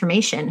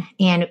transformation.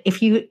 And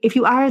if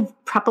you are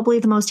probably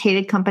the most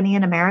hated company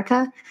in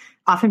America,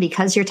 often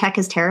because your tech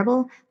is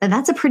terrible, then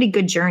that's a pretty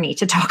good journey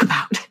to talk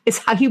about. Is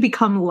how you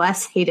become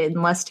less hated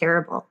and less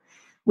terrible.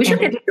 We should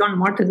get John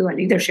Moore to do a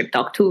leadership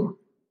talk too.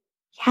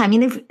 Yeah, I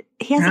mean,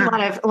 he has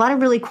a lot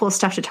of really cool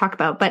stuff to talk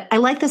about. But I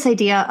like this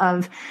idea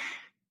of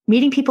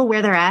meeting people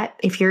where they're at.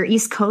 If your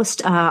East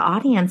Coast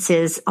audience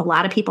is a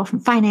lot of people from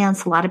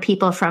finance, a lot of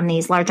people from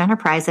these large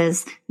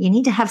enterprises, you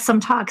need to have some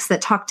talks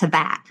that talk to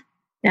that.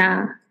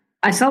 Yeah.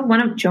 I saw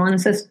one of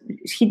John's,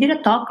 he did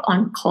a talk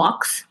on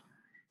clocks,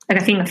 I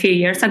think a few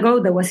years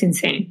ago. That was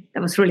insane.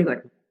 That was really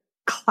good.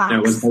 Clocks?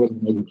 That was an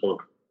amazing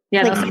talk.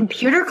 Yeah, like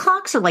computer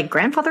clocks or like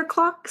grandfather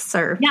clocks?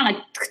 Or yeah, like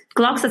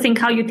clocks, I think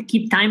how you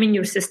keep time in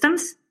your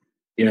systems.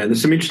 Yeah,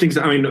 there's some interesting.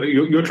 I mean,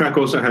 your track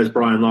also has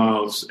Brian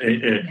Lyles,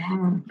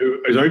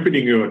 who is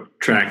opening your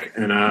track,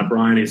 and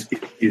Brian is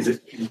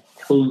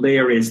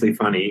hilariously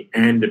funny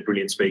and a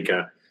brilliant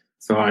speaker.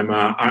 So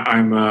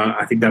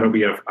I think that'll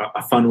be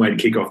a fun way to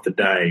kick off the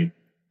day.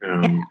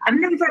 I'm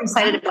really very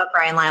excited about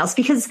Brian Lyles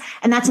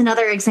and that's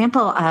another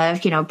example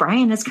of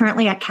Brian is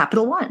currently at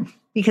Capital One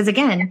because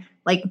again,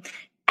 like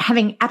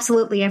having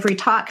absolutely every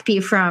talk be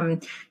from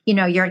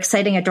your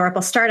exciting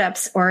adorable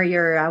startups or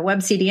your web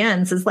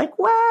CDNs is like,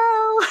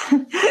 well,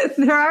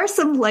 there are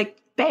some like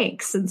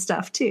banks and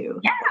stuff too.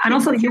 Yeah, and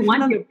also if you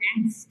want your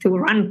banks to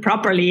run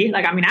properly,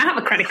 I have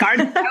a credit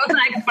card. I was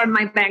like for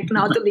my bank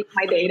not to leak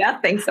my data.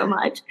 Thanks so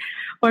much,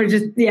 or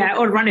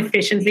run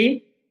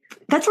efficiently.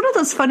 That's one of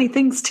those funny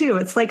things too.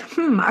 It's like,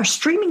 our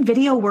streaming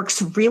video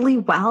works really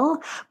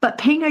well, but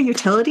paying our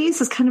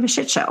utilities is kind of a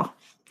shit show.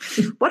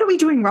 What are we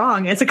doing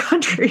wrong as a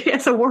country,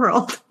 as a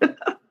world?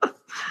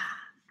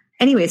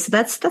 Anyway, so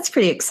that's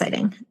pretty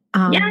exciting.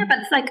 But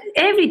it's like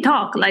every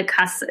talk,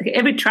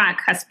 every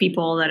track has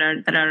people that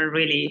are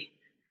really,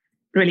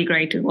 really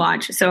great to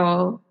watch.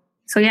 So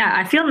yeah,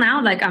 I feel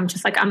now like I'm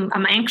just like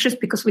I'm anxious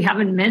because we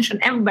haven't mentioned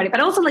everybody,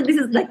 but also like this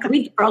is like a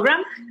big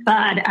program.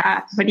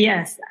 But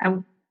yes,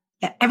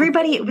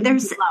 everybody and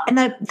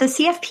the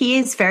CFP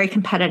is very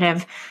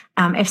competitive.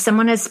 If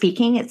someone is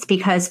speaking, it's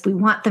because we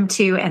want them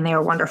to, and they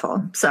are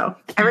wonderful. So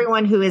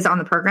everyone who is on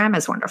the program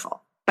is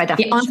wonderful by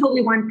definition. Yeah, also,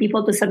 we want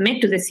people to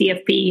submit to the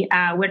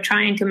CFP. We're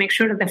trying to make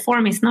sure that the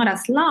form is not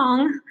as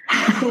long.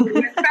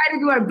 We're trying to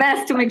do our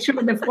best to make sure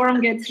that the form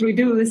gets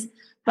reduced.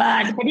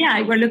 But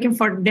yeah, we're looking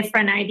for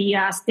different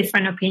ideas,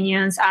 different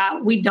opinions.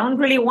 We don't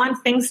really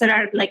want things that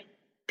are like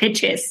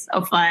pitches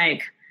of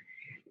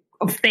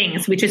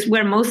things, which is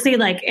we're mostly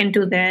like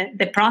into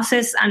the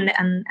process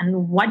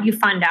and what you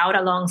find out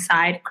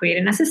alongside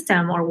creating a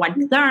system or what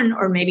you learn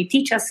or maybe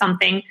teach us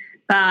something.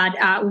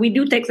 But we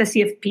do take the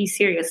CFP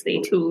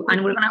seriously too.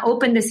 And we're going to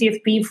open the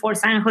CFP for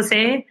San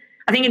Jose,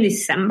 I think in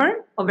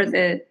December over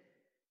the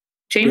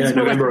James. Yeah,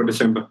 November or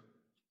December.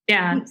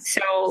 Yeah.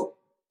 So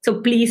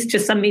please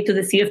just submit to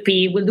the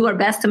CFP. We'll do our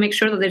best to make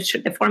sure that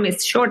the form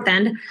is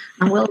shortened,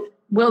 and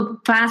we'll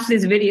pass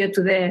this video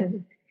to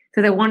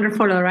the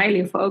wonderful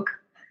O'Reilly folk.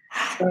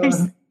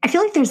 I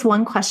feel like there's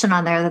one question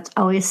on there that's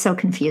always so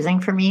confusing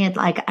for me.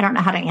 Like, I don't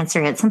know how to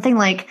answer it. Something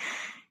like,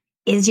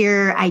 is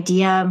your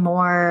idea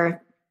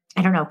more,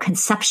 I don't know,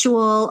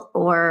 conceptual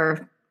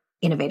or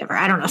innovative, or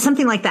I don't know,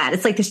 something like that.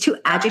 It's like there's two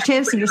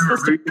adjectives and you're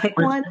supposed to pick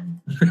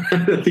one.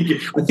 I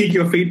think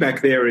your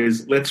feedback there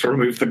is let's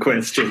remove the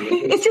question.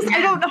 It's just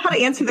I don't know how to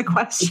answer the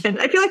question.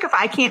 I feel like if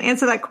I can't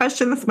answer that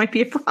question, this might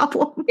be a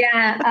problem.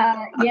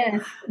 Yeah,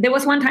 yes. There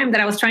was one time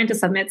that I was trying to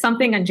submit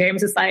something and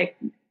James is like,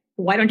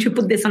 why don't you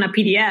put this on a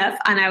PDF?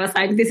 And I was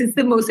like, this is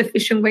the most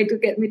efficient way to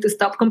get me to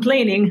stop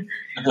complaining.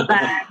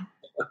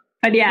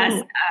 But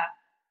yes,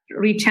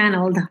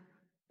 rechanneled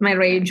my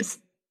rage.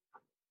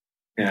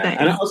 Yeah. Nice.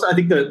 And also I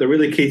think the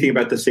really key thing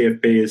about the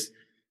CFP is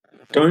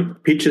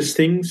don't pitch us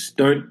things,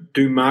 don't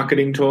do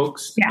marketing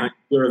talks. Yeah. If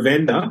you're a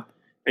vendor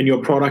and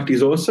your product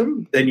is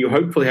awesome, then you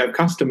hopefully have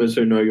customers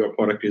who know your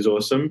product is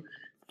awesome.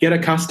 Get a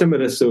customer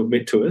to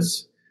submit to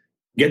us,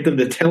 get them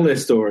to tell their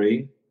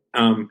story.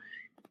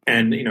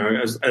 And, you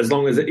know, as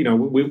long as, you know,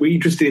 we're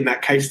interested in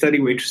that case study,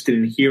 we're interested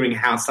in hearing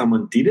how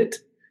someone did it.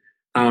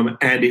 And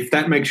if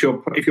that makes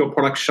if your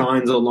product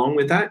shines along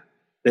with that,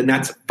 then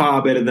that's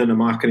far better than a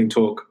marketing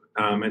talk,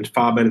 and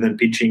far better than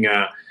pitching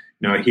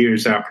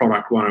here's our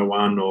product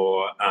 101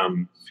 or,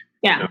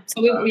 yeah.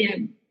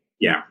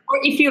 Or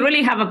if you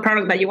really have a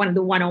product that you want to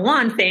do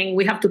 101 thing,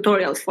 we have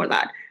tutorials for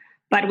that.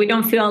 But we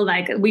don't feel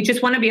like we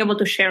just want to be able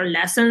to share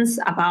lessons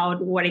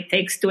about what it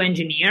takes to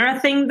engineer a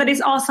thing that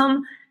is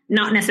awesome,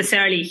 not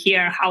necessarily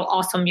hear how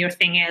awesome your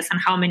thing is and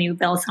how many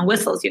bells and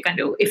whistles you can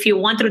do. If you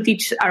want to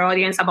teach our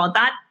audience about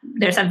that,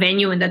 there's a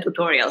venue in the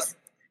tutorials.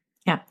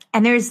 Yeah.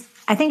 And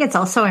I think it's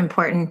also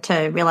important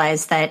to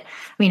realize that,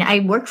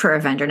 I work for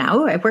a vendor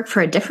now. I work for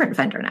a different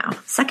vendor now,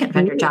 second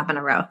vendor job in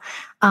a row.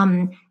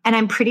 And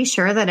I'm pretty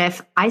sure that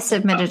if I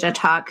submitted a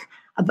talk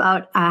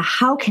about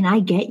how can I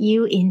get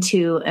you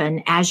into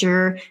an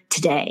Azure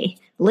today,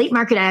 late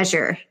market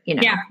Azure,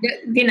 Yeah,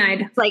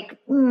 denied. Like,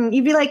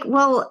 you'd be like,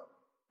 well,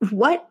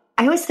 what?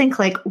 I always think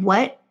like,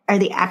 what are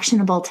the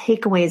actionable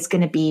takeaways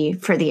going to be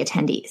for the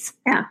attendees?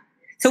 Yeah.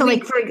 So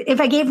if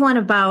I gave one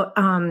about,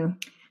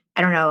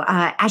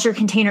 Azure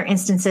container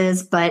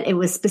instances, but it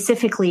was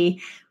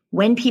specifically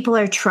when people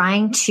are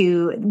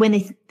when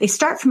they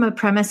start from a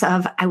premise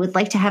of, I would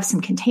like to have some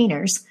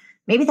containers,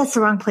 maybe that's the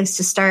wrong place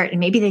to start. And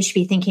maybe they should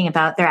be thinking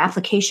about their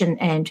application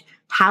and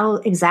how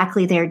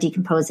exactly they're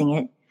decomposing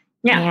it.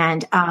 Yeah.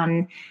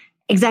 And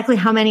exactly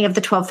how many of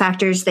the 12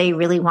 factors they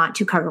really want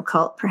to cargo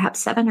cult,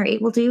 perhaps 7 or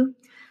 8 will do.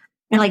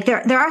 And like,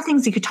 there are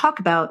things you could talk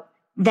about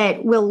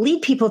that will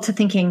lead people to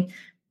thinking,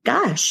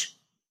 gosh,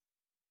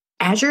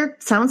 Azure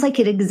sounds like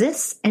it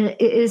exists, and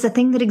it is a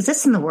thing that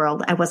exists in the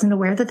world. I wasn't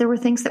aware that there were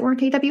things that weren't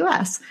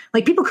AWS.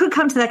 Like, people could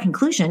come to that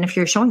conclusion if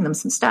you're showing them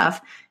some stuff,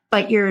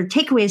 but your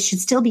takeaways should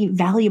still be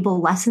valuable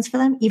lessons for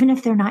them, even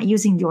if they're not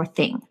using your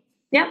thing.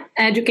 Yeah,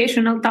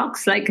 educational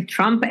talks like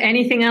Trump,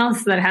 anything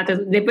else that had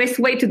the best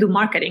way to do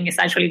marketing is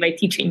actually by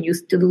teaching you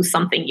to do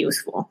something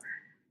useful,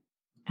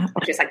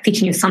 or just like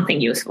teaching you something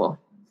useful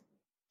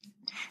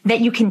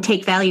that you can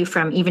take value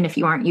from, even if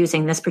you aren't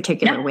using this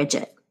particular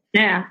widget.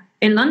 Yeah.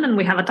 In London,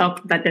 we have a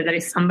talk that there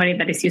is somebody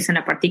that is using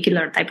a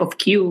particular type of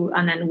queue.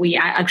 And then we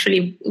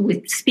actually,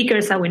 with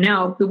speakers that we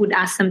know, we would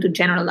ask them to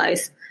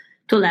generalize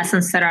to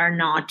lessons that are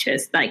not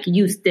just like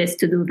use this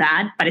to do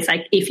that. But it's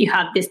like, if you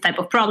have this type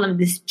of problem,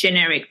 this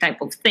generic type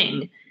of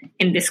thing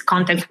in this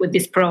context with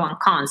this pro and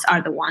cons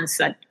are the ones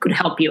that could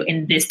help you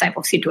in this type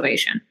of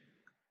situation.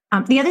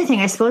 The other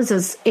thing, I suppose,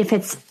 is if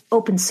it's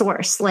open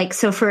source. Like,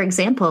 so for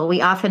example,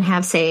 we often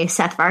have, say,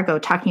 Seth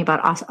Vargo talking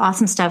about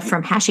awesome stuff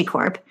from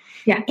HashiCorp.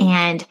 Yeah.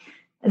 And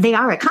they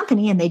are a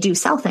company and they do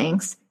sell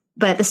things,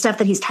 but the stuff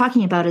that he's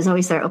talking about is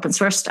always their open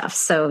source stuff.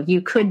 So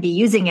you could be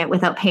using it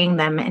without paying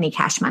them any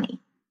cash money.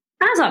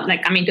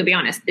 To be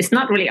honest, it's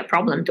not really a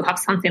problem to have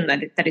something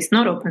that is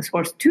not open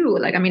source too.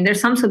 There's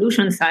some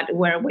solutions that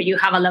where you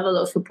have a level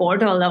of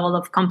support or a level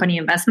of company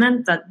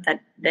investment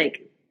that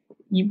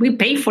we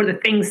pay for the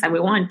things that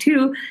we want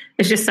to.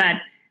 It's just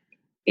that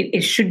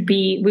it should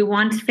be, we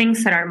want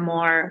things that are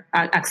more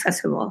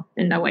accessible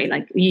in that way.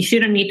 Like, you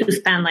shouldn't need to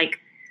spend like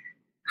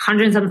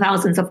hundreds of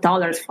thousands of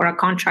dollars for a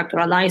contract or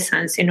a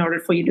license in order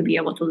for you to be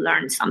able to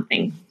learn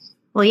something.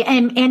 Well, yeah,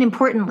 and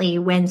importantly,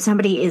 when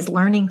somebody is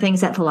learning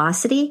things at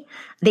Velocity,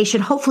 they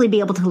should hopefully be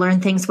able to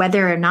learn things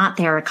whether or not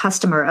they're a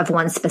customer of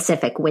one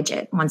specific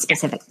widget, one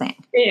specific thing.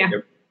 Yeah.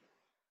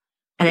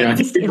 And at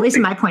least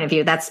in my point of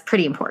view, that's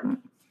pretty important.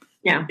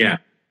 Yeah. Yeah,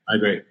 I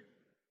agree.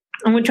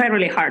 And we try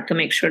really hard to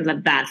make sure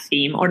that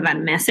theme or that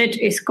message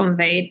is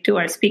conveyed to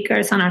our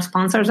speakers and our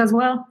sponsors as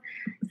well.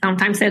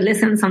 Sometimes they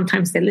listen,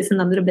 sometimes they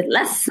listen a little bit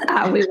less.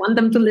 We want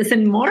them to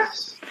listen more.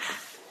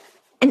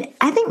 And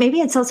I think maybe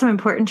it's also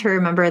important to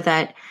remember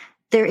that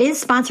there is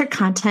sponsored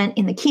content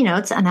in the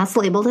keynotes, and that's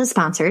labeled as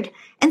sponsored.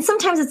 And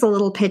sometimes it's a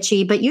little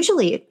pitchy, but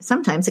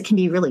sometimes it can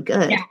be really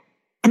good. Yeah.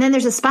 And then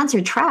there's a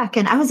sponsored track,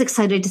 and I was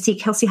excited to see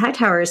Kelsey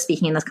Hightower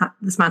speaking in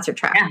the sponsored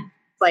track. Yeah.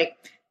 Like,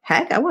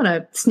 heck, I want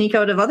to sneak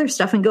out of other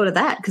stuff and go to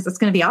that because it's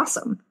going to be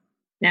awesome.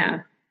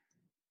 Yeah.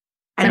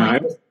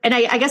 And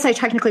I guess I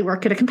technically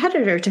work at a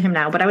competitor to him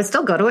now, but I would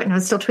still go to it and I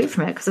would still tweet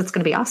from it because it's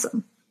going to be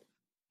awesome.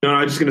 No,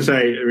 I was just going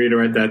to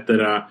reiterate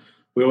that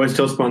we always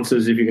tell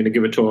sponsors, if you're going to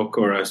give a talk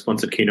or a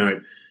sponsored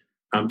keynote,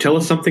 tell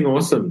us something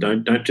awesome.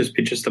 Don't just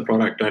pitch us the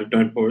product.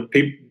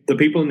 The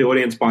people in the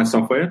audience buy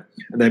software,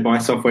 and they buy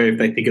software if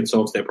they think it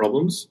solves their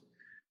problems.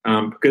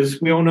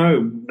 Because we all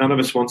know none of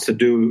us wants to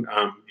do.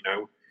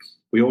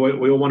 We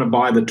all want to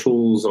buy the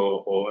tools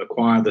or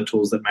acquire the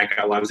tools that make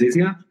our lives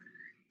easier.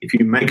 If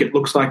you make it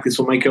looks like this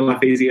will make your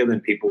life easier,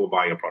 then people will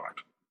buy your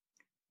product.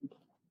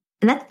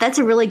 And that's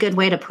a really good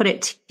way to put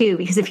it too,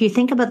 because if you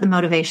think about the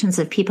motivations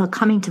of people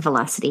coming to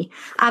Velocity,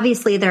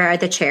 obviously there are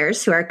the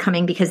chairs who are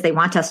coming because they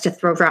want us to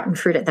throw rotten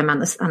fruit at them on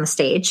the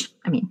stage.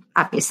 I mean,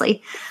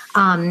 obviously.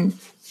 And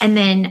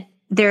then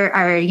there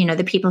are,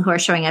 the people who are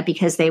showing up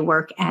because they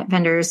work at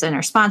vendors and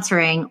are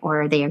sponsoring,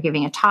 or they are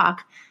giving a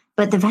talk.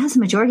 But the vast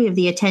majority of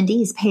the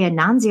attendees pay a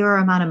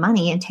non-zero amount of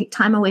money and take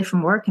time away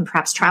from work and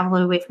perhaps travel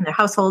away from their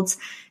households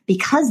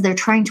because they're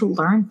trying to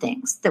learn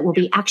things that will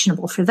be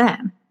actionable for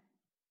them.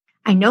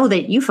 I know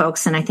that you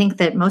folks, and I think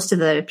that most of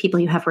the people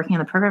you have working on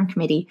the program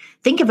committee,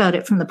 think about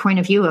it from the point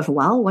of view of,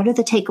 well, what are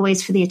the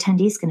takeaways for the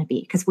attendees going to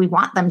be? Because we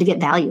want them to get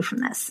value from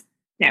this.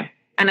 Yeah.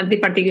 And at the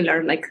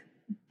particular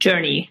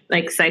journey,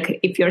 it's like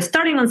if you're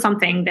starting on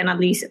something, then at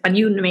least, but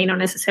you may not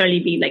necessarily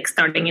be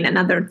starting in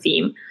another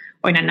theme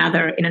or in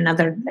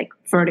another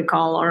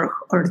vertical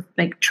or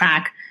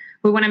track.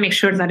 We want to make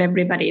sure that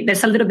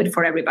there's a little bit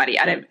for everybody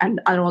at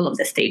all of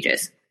the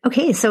stages.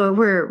 Okay. So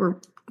we're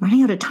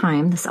running out of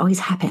time. This always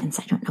happens.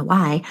 I don't know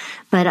why,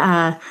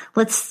 but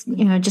let's,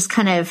 just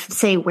kind of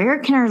say, where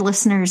can our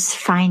listeners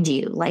find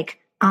you,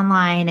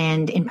 online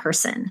and in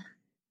person?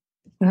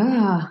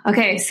 Oh,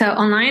 okay. So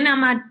online,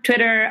 I'm at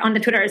Twitter. On the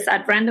Twitters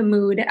at Random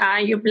Mood.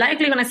 You're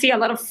likely going to see a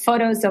lot of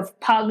photos of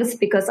pugs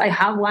because I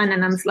have one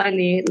and I'm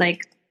slightly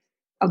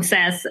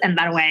obsessed in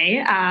that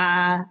way.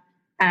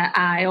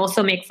 I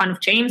also make fun of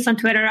James on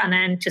Twitter and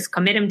then just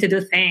commit him to do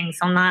things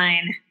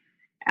online.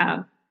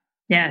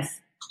 Yes.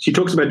 She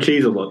talks about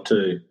cheese a lot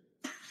too.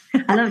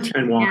 I love cheese.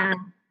 And wine. Yeah.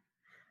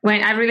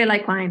 Wine. I really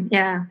like wine.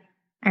 Yeah.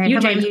 All right. How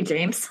about you,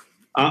 James?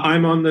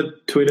 I'm on the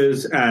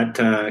Twitters at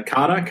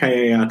Cartar,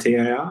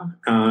 Kartar,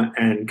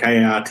 and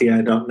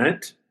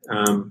karta.net.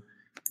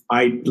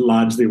 I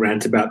largely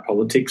rant about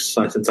politics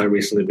since I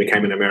recently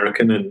became an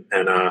American and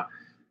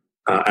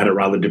at a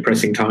rather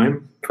depressing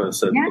time for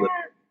certain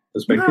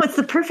perspective. No, it's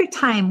the perfect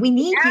time. We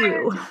need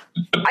you.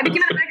 I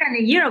became an American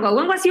a year ago.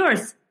 When was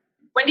yours?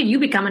 When did you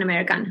become an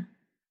American?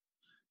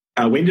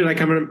 When did I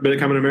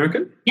become an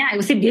American? Yeah,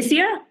 was it this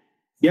year?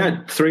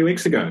 Yeah, 3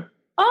 weeks ago.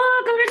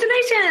 Oh,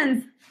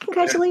 congratulations.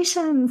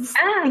 Congratulations.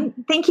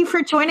 Thank you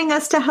for joining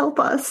us to help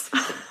us.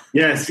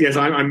 Yes.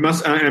 I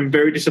am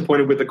very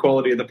disappointed with the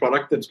quality of the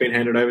product that's been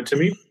handed over to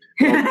me.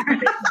 I'll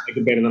make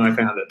it better than I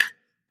found it.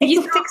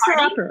 You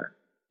fixer-upper.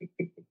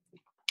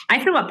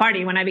 I threw a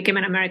party when I became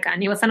an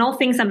American. It was an all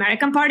things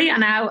American party,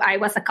 and I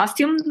was a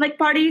costume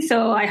party.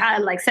 So I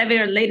had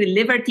several Lady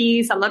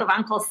Liberties, a lot of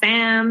Uncle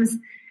Sam's.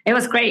 It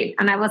was great.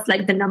 And I was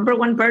the number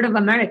one bird of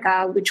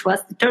America, which was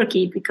the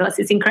turkey, because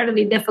it's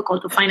incredibly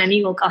difficult to find an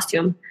eagle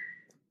costume.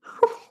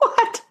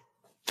 What?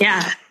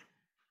 Yeah.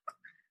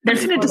 I'm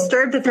kind of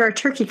disturbed that there are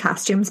turkey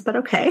costumes, but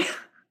okay.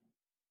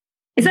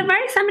 It's a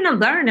very seminal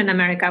bird in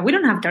America. We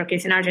don't have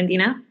turkeys in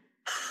Argentina.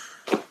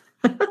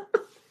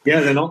 Yeah,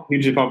 they're not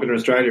hugely popular in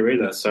Australia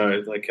either.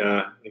 So,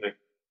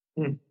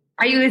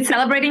 Are you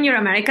celebrating your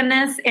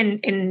Americanness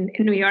in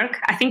New York?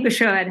 I think we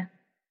should.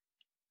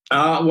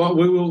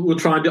 We'll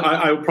try and do.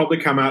 I will probably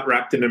come out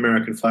wrapped in an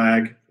American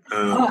flag.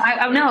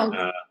 I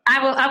know.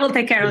 I will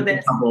take care of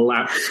this. A couple of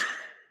laps.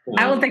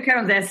 I will take care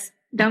of this.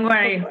 Don't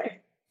worry.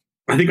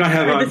 I think I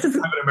have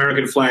an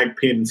American flag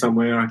pin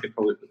somewhere. I could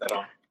probably put that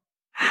on.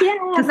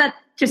 Yeah,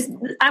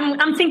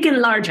 I'm thinking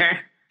larger.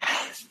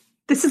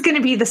 This is going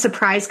to be the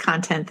surprise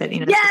content that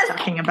Ines is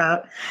talking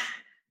about.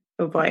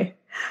 Oh boy.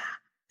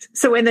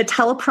 So in the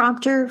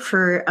teleprompter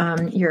for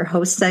your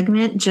host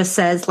segment just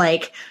says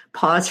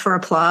pause for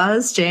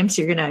applause, James,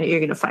 you're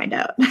gonna find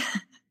out.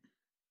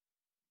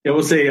 Yeah,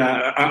 we'll see.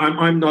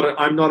 I'm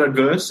not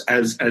adverse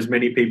as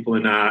many people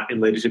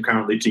in leadership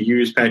currently to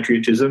use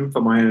patriotism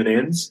for my own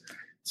ends.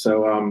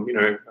 So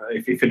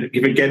if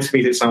it gets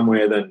me to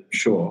somewhere, then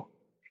sure.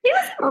 It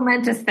was a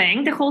momentous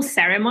thing. The whole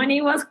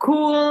ceremony was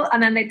cool,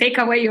 and then they take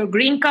away your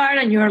green card,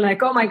 and you're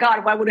like, "Oh my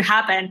God, what would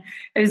happen?"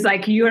 It was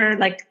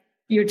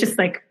you're just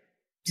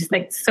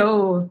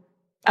so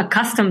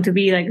accustomed to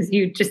be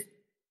you just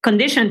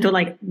conditioned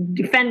to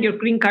defend your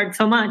green card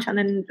so much, and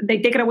then they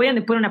take it away and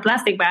they put it in a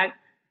plastic bag.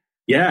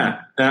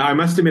 Yeah, I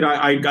must admit,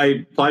 I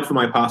applied for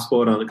my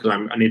passport because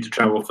I need to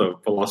travel for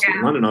Velocity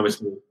in London.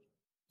 Obviously,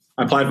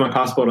 I applied for my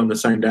passport on the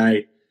same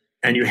day.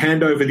 And you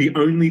hand over the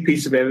only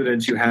piece of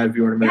evidence you have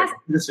you're an American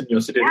citizen,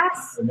 your certificate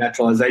of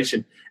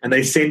naturalization, and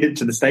they send it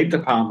to the State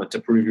Department to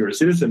prove you're a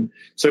citizen.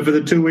 So for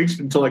the 2 weeks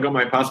until I got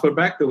my passport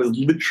back, there was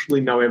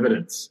literally no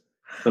evidence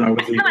that I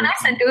was. You have an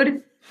accent,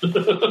 dude.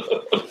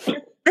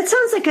 That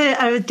sounds like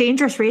a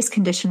dangerous race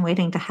condition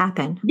waiting to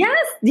happen.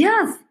 Yes.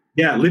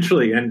 Yeah,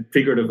 literally and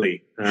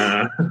figuratively.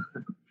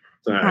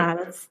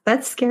 That's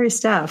scary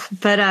stuff.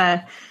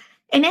 But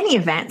in any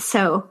event,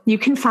 so you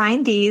can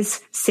find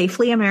these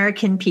safely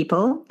American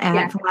people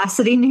at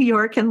Velocity New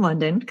York and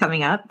London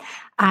coming up.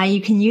 You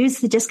can use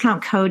the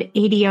discount code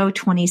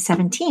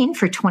ADO2017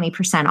 for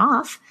 20%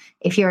 off.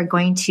 If you're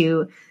going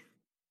to,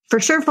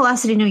 for sure,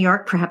 Velocity New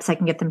York, perhaps I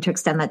can get them to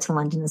extend that to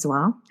London as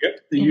well.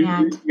 Yep. You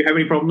have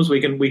any problems, we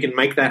can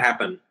make that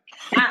happen.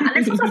 And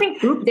there's also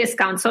group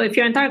discount. So if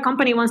your entire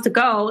company wants to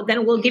go,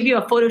 then we'll give you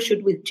a photo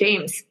shoot with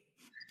James.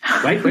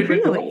 Wait.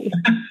 Really?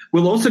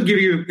 We'll also give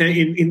you,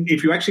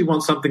 if you actually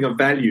want something of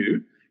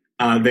value,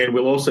 then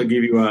we'll also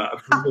give you a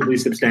reasonably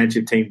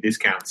substantive team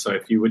discount. So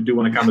if you do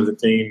want to come as a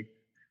team,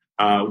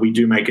 we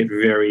do make it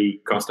very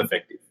cost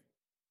effective.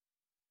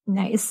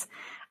 Nice.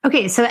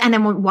 Okay, so and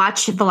then we'll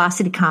watch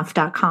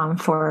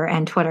velocityconf.com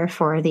and Twitter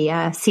for the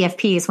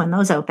CFPs when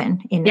those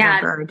open in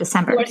November or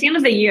December. Towards the end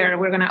of the year,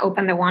 we're going to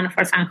open the one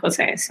for San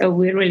Jose. So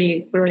we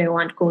really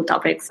want cool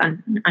topics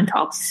and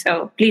talks.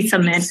 So please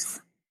submit. Nice.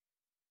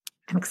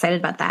 I'm excited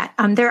about that.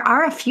 There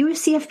are a few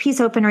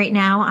CFPs open right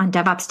now on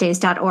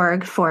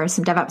DevOpsDays.org for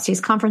some DevOps Days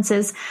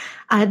conferences.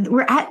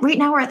 We're at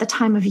the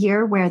time of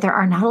year where there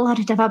are not a lot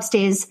of DevOps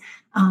Days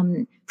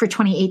for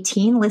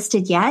 2018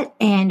 listed yet.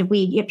 And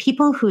we get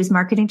people whose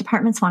marketing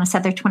departments want to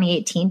set their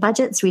 2018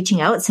 budgets reaching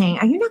out saying,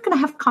 are you not going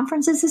to have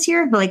conferences this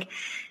year? But like,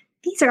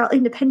 these are all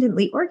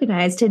independently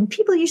organized and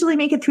people usually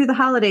make it through the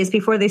holidays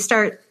before they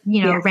start,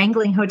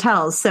 wrangling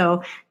hotels.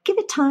 So give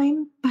it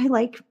time by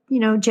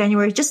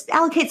January, just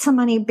allocate some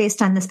money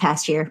based on this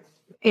past year.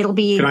 It'll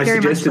be Can I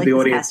very suggest much to like the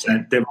audience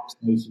that DevOps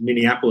Days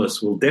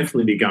Minneapolis will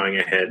definitely be going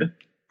ahead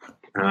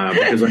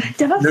because I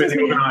know the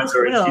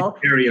organizer is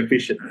very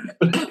efficient.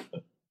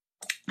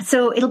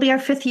 So it'll be our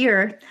 5th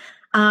year.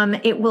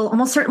 It will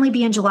almost certainly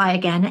be in July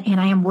again,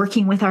 and I am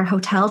working with our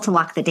hotel to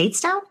lock the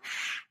dates down.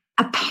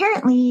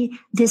 Apparently,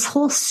 this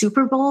whole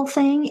Super Bowl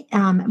thing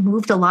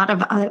moved a lot of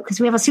because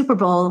we have a Super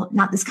Bowl,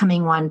 not this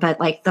coming one, but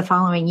like the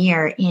following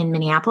year in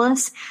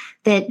Minneapolis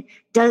that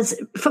does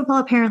football.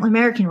 Apparently,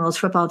 American rules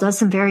football does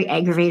some very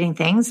aggravating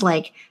things,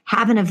 like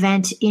have an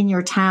event in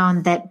your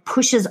town that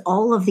pushes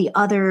all of the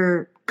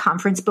other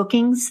conference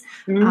bookings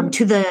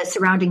to the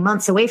surrounding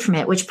months away from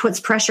it, which puts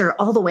pressure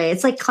all the way.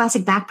 It's like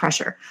classic back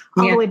pressure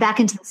all the way back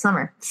into the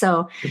summer.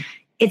 So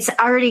it's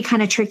already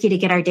kind of tricky to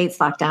get our dates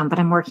locked down, but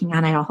I'm working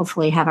on it. I'll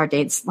hopefully have our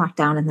dates locked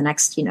down in the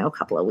next,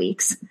 couple of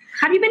weeks.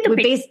 Have you been to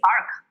Paisley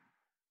Park?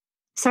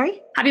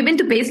 Sorry? Have you been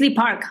to Paisley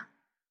Park?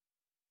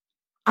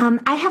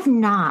 I have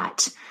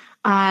not.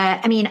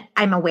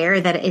 I'm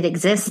aware that it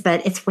exists,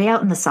 but it's way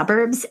out in the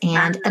suburbs.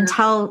 And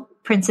until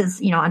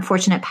Prince's,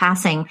 unfortunate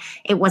passing,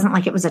 it wasn't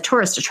like it was a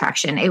tourist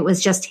attraction. It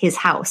was just his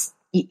house.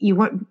 You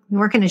weren't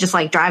going to just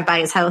like drive by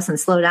his house and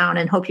slow down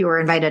and hope you were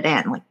invited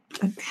in. Like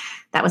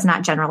that was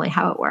not generally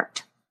how it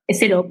worked. Is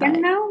it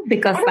open now?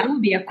 Because that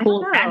would be a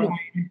cool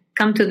tagline.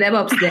 Come to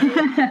DevOps Day.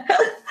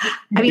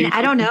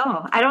 I don't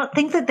know. I don't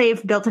think that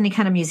they've built any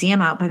kind of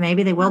museum out, but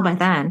maybe they will by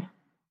then.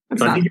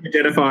 So I think you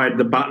identified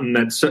the button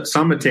that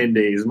some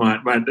attendees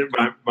might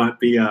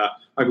be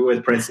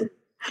worth pressing.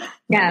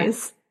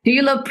 Yes. Do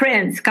you love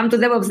Prince? Come to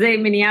DevOps Day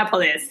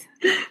Minneapolis.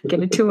 Get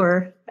a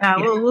tour.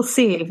 We'll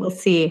see. We'll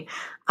see.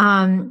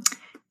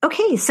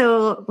 Okay,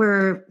 so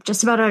we're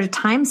just about out of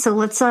time. So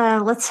let's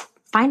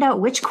find out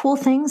which cool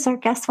things our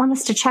guests want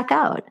us to check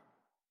out.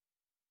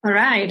 All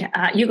right.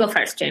 You go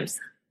first, James.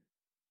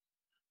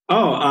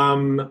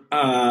 I'm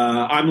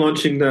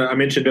launching I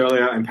mentioned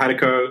earlier,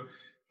 Empatico.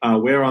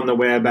 We're on the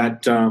web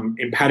at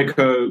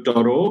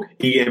empatico.org,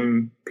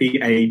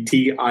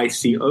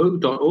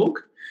 empatico.org.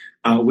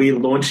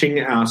 We're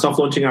soft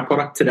launching our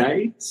product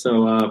today,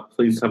 so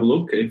please have a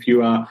look. If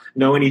you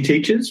know any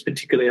teachers,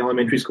 particularly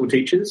elementary school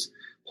teachers,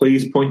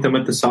 please point them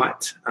at the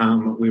site.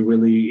 We're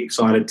really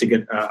excited to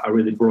get a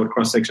really broad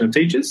cross-section of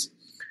teachers.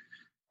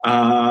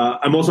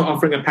 I'm also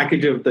offering a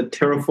package of the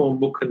Terraform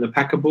book and the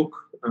Packer book,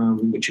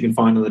 which you can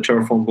find on the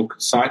Terraform book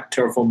site,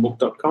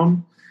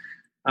 terraformbook.com.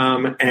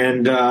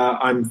 And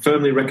I'm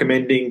firmly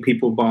recommending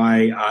people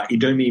buy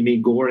Indomie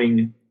Mi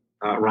Goreng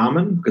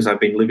ramen because I've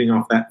been living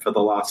off that for the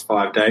last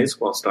 5 days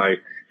whilst I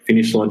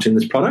finish launching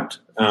this product.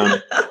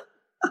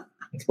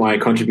 It's my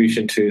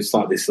contribution to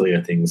slightly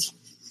sillier things.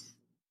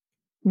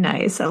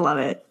 Nice. I love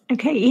it.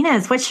 Okay,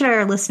 Inez, what should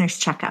our listeners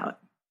check out?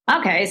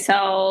 Okay,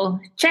 so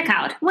check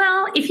out.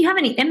 Well, if you have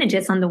any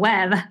images on the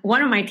web,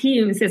 one of my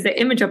teams is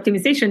the image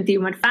optimization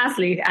team at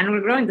Fastly, and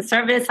we're growing the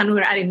service and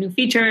we're adding new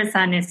features,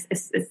 and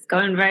it's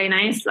going very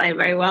nice,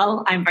 very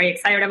well. I'm very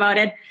excited about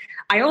it.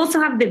 I also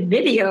have the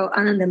video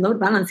and the load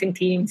balancing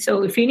team.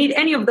 So if you need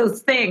any of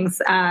those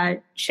things,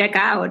 check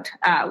out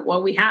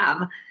what we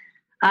have.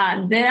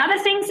 The other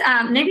things,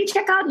 maybe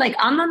check out like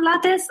almond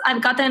lattes.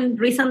 I've gotten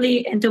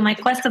recently into my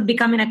quest of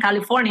becoming a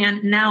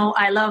Californian. Now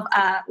I love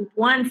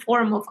one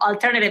form of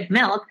alternative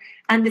milk,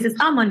 and this is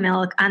almond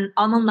milk, and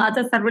almond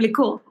lattes are really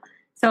cool.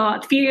 So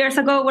a few years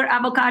ago were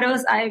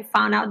avocados. I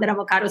found out that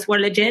avocados were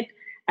legit,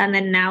 and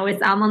then now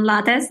it's almond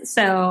lattes.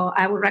 So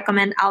I would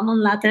recommend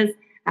almond lattes.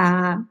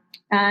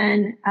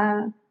 And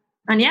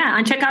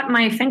check out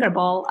my finger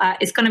ball.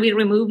 It's going to be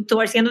removed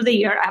towards the end of the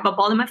year. I have a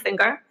ball in my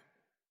finger.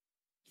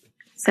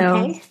 So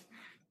okay.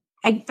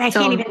 I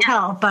can't even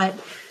tell, but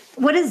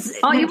what is?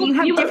 Do you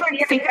have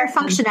different finger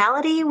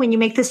functionality when you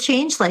make this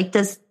change? Like,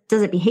 does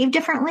it behave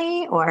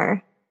differently,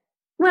 or?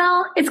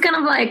 Well, it's kind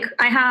of like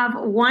I have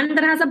one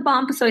that has a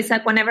bump, so it's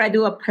like whenever I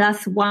do a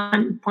plus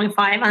 1.5,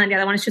 and then the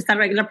other one is just a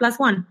regular plus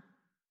 1.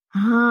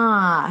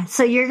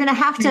 So you're going to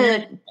have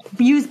to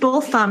use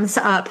both thumbs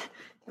up,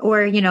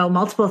 or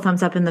multiple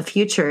thumbs up in the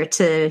future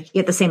to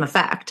get the same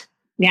effect.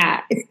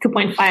 Yeah, it's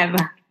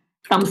 2.5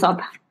 thumbs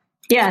up.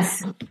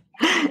 Yes.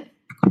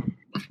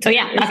 So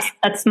yeah,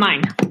 that's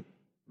mine.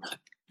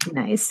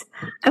 Nice.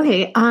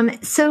 Okay.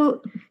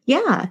 So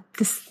yeah,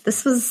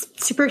 this was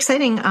super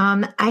exciting.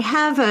 I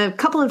have a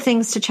couple of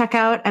things to check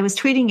out. I was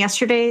tweeting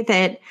yesterday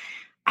that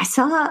I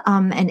saw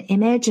an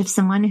image of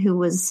someone who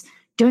was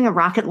doing a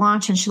rocket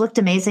launch and she looked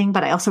amazing,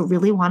 but I also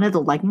really wanted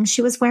the leggings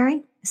she was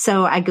wearing.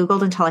 So I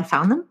Googled until I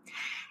found them,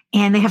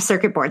 and they have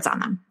circuit boards on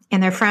them,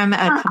 and they're from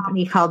a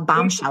company called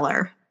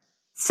Bombsheller.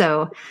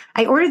 So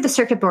I ordered the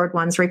circuit board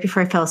ones right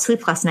before I fell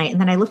asleep last night. And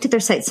then I looked at their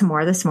site some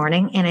more this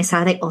morning, and I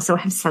saw they also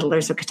have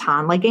Settlers of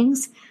Catan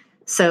leggings.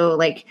 So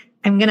like,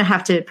 I'm going to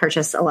have to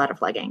purchase a lot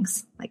of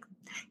leggings. Like,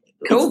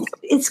 cool.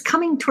 It's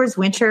coming towards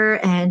winter,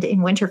 and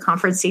in winter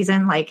conference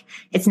season, like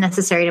it's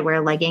necessary to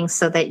wear leggings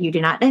so that you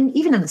do not, and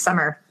even in the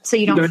summer, so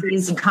you don't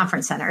freeze in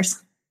conference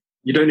centers.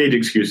 You don't need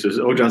excuses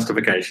or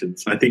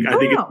justifications. I think it's a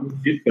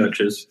good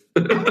purchase.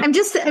 I'm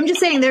just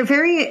saying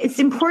it's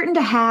important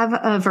to have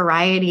a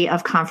variety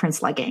of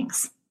conference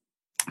leggings.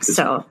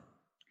 So,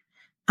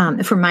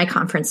 for my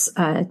conference,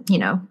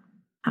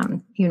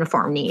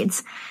 uniform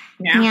needs.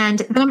 Yeah.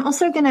 But I'm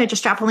also going to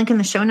just drop a link in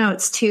the show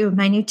notes to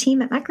my new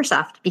team at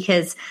Microsoft,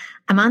 because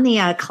I'm on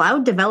the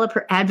Cloud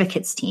Developer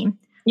Advocates team.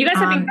 You guys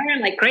have been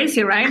hiring like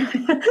crazy, right?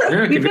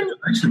 Yeah,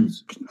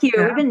 congratulations. Thank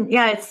you.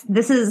 Yeah.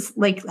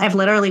 I've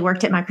literally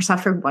worked at Microsoft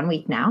for 1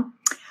 week now.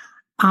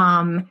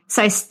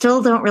 So I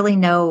still don't really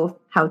know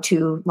how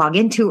to log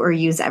into or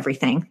use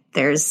everything.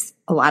 There's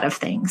a lot of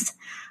things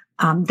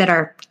that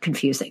are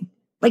confusing.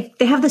 Like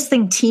they have this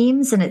thing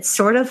Teams, and it's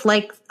sort of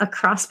like a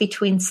cross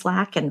between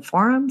Slack and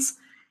Forums.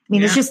 I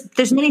mean,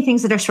 there's many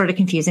things that are sort of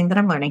confusing that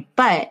I'm learning,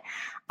 but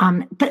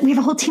we have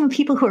a whole team of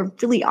people who are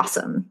really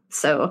awesome.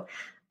 So,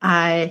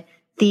 Brian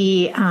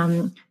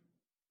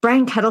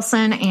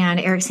Kettleson and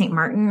Eric St.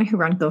 Martin, who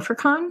run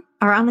GopherCon,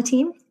 are on the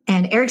team.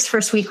 And Eric's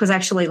first week was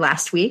actually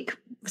last week.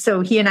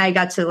 So he and I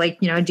got to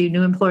do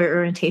new employee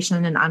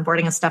orientation and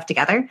onboarding and stuff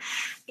together.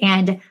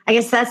 And I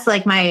guess that's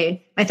like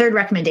my third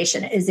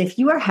recommendation is, if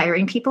you are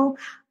hiring people,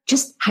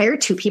 just hire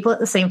 2 people at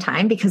the same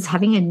time, because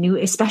having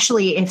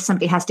especially if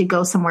somebody has to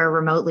go somewhere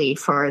remotely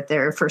for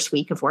their first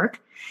week of work.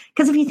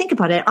 Because if you think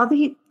about it, all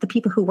the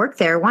people who work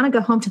there want to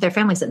go home to their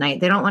families at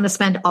night. They don't want to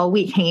spend all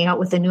week hanging out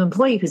with a new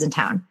employee who's in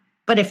town.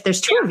 But if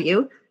there's 2 of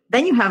you,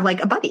 then you have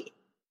like a buddy.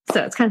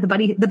 So it's kind of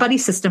the buddy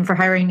system for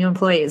hiring new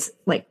employees,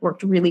 like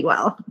worked really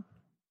well.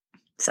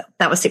 So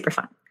that was super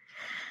fun.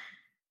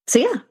 So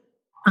yeah,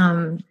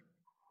 I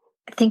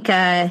think,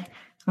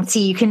 let's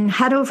see, you can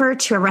head over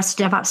to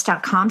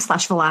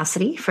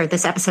arresteddevops.com/velocity for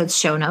this episode's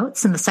show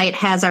notes. And the site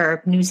has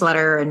our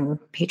newsletter and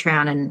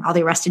Patreon and all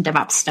the Arrested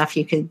DevOps stuff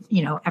you could,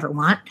 ever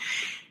want.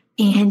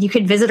 And you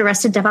could visit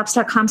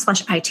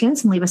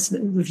arresteddevops.com/iTunes and leave us a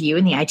review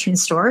in the iTunes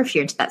store if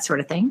you're into that sort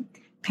of thing.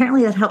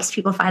 Apparently that helps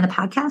people find the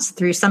podcast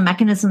through some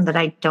mechanism that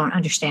I don't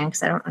understand,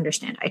 because I don't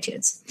understand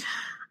iTunes.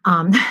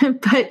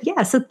 But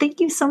yeah, so thank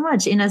you so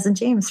much, Inez and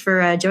James,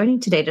 for joining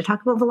today to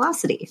talk about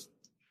Velocity.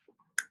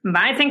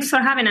 Bye. Thanks for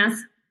having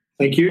us.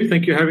 Thank you.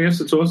 Thank you for having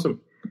us. It's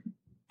awesome.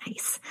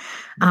 Nice.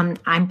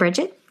 I'm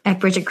Bridget at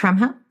Bridget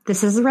Krumha.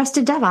 This is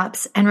Arrested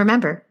DevOps. And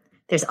remember,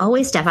 there's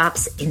always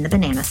DevOps in the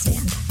banana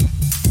stand.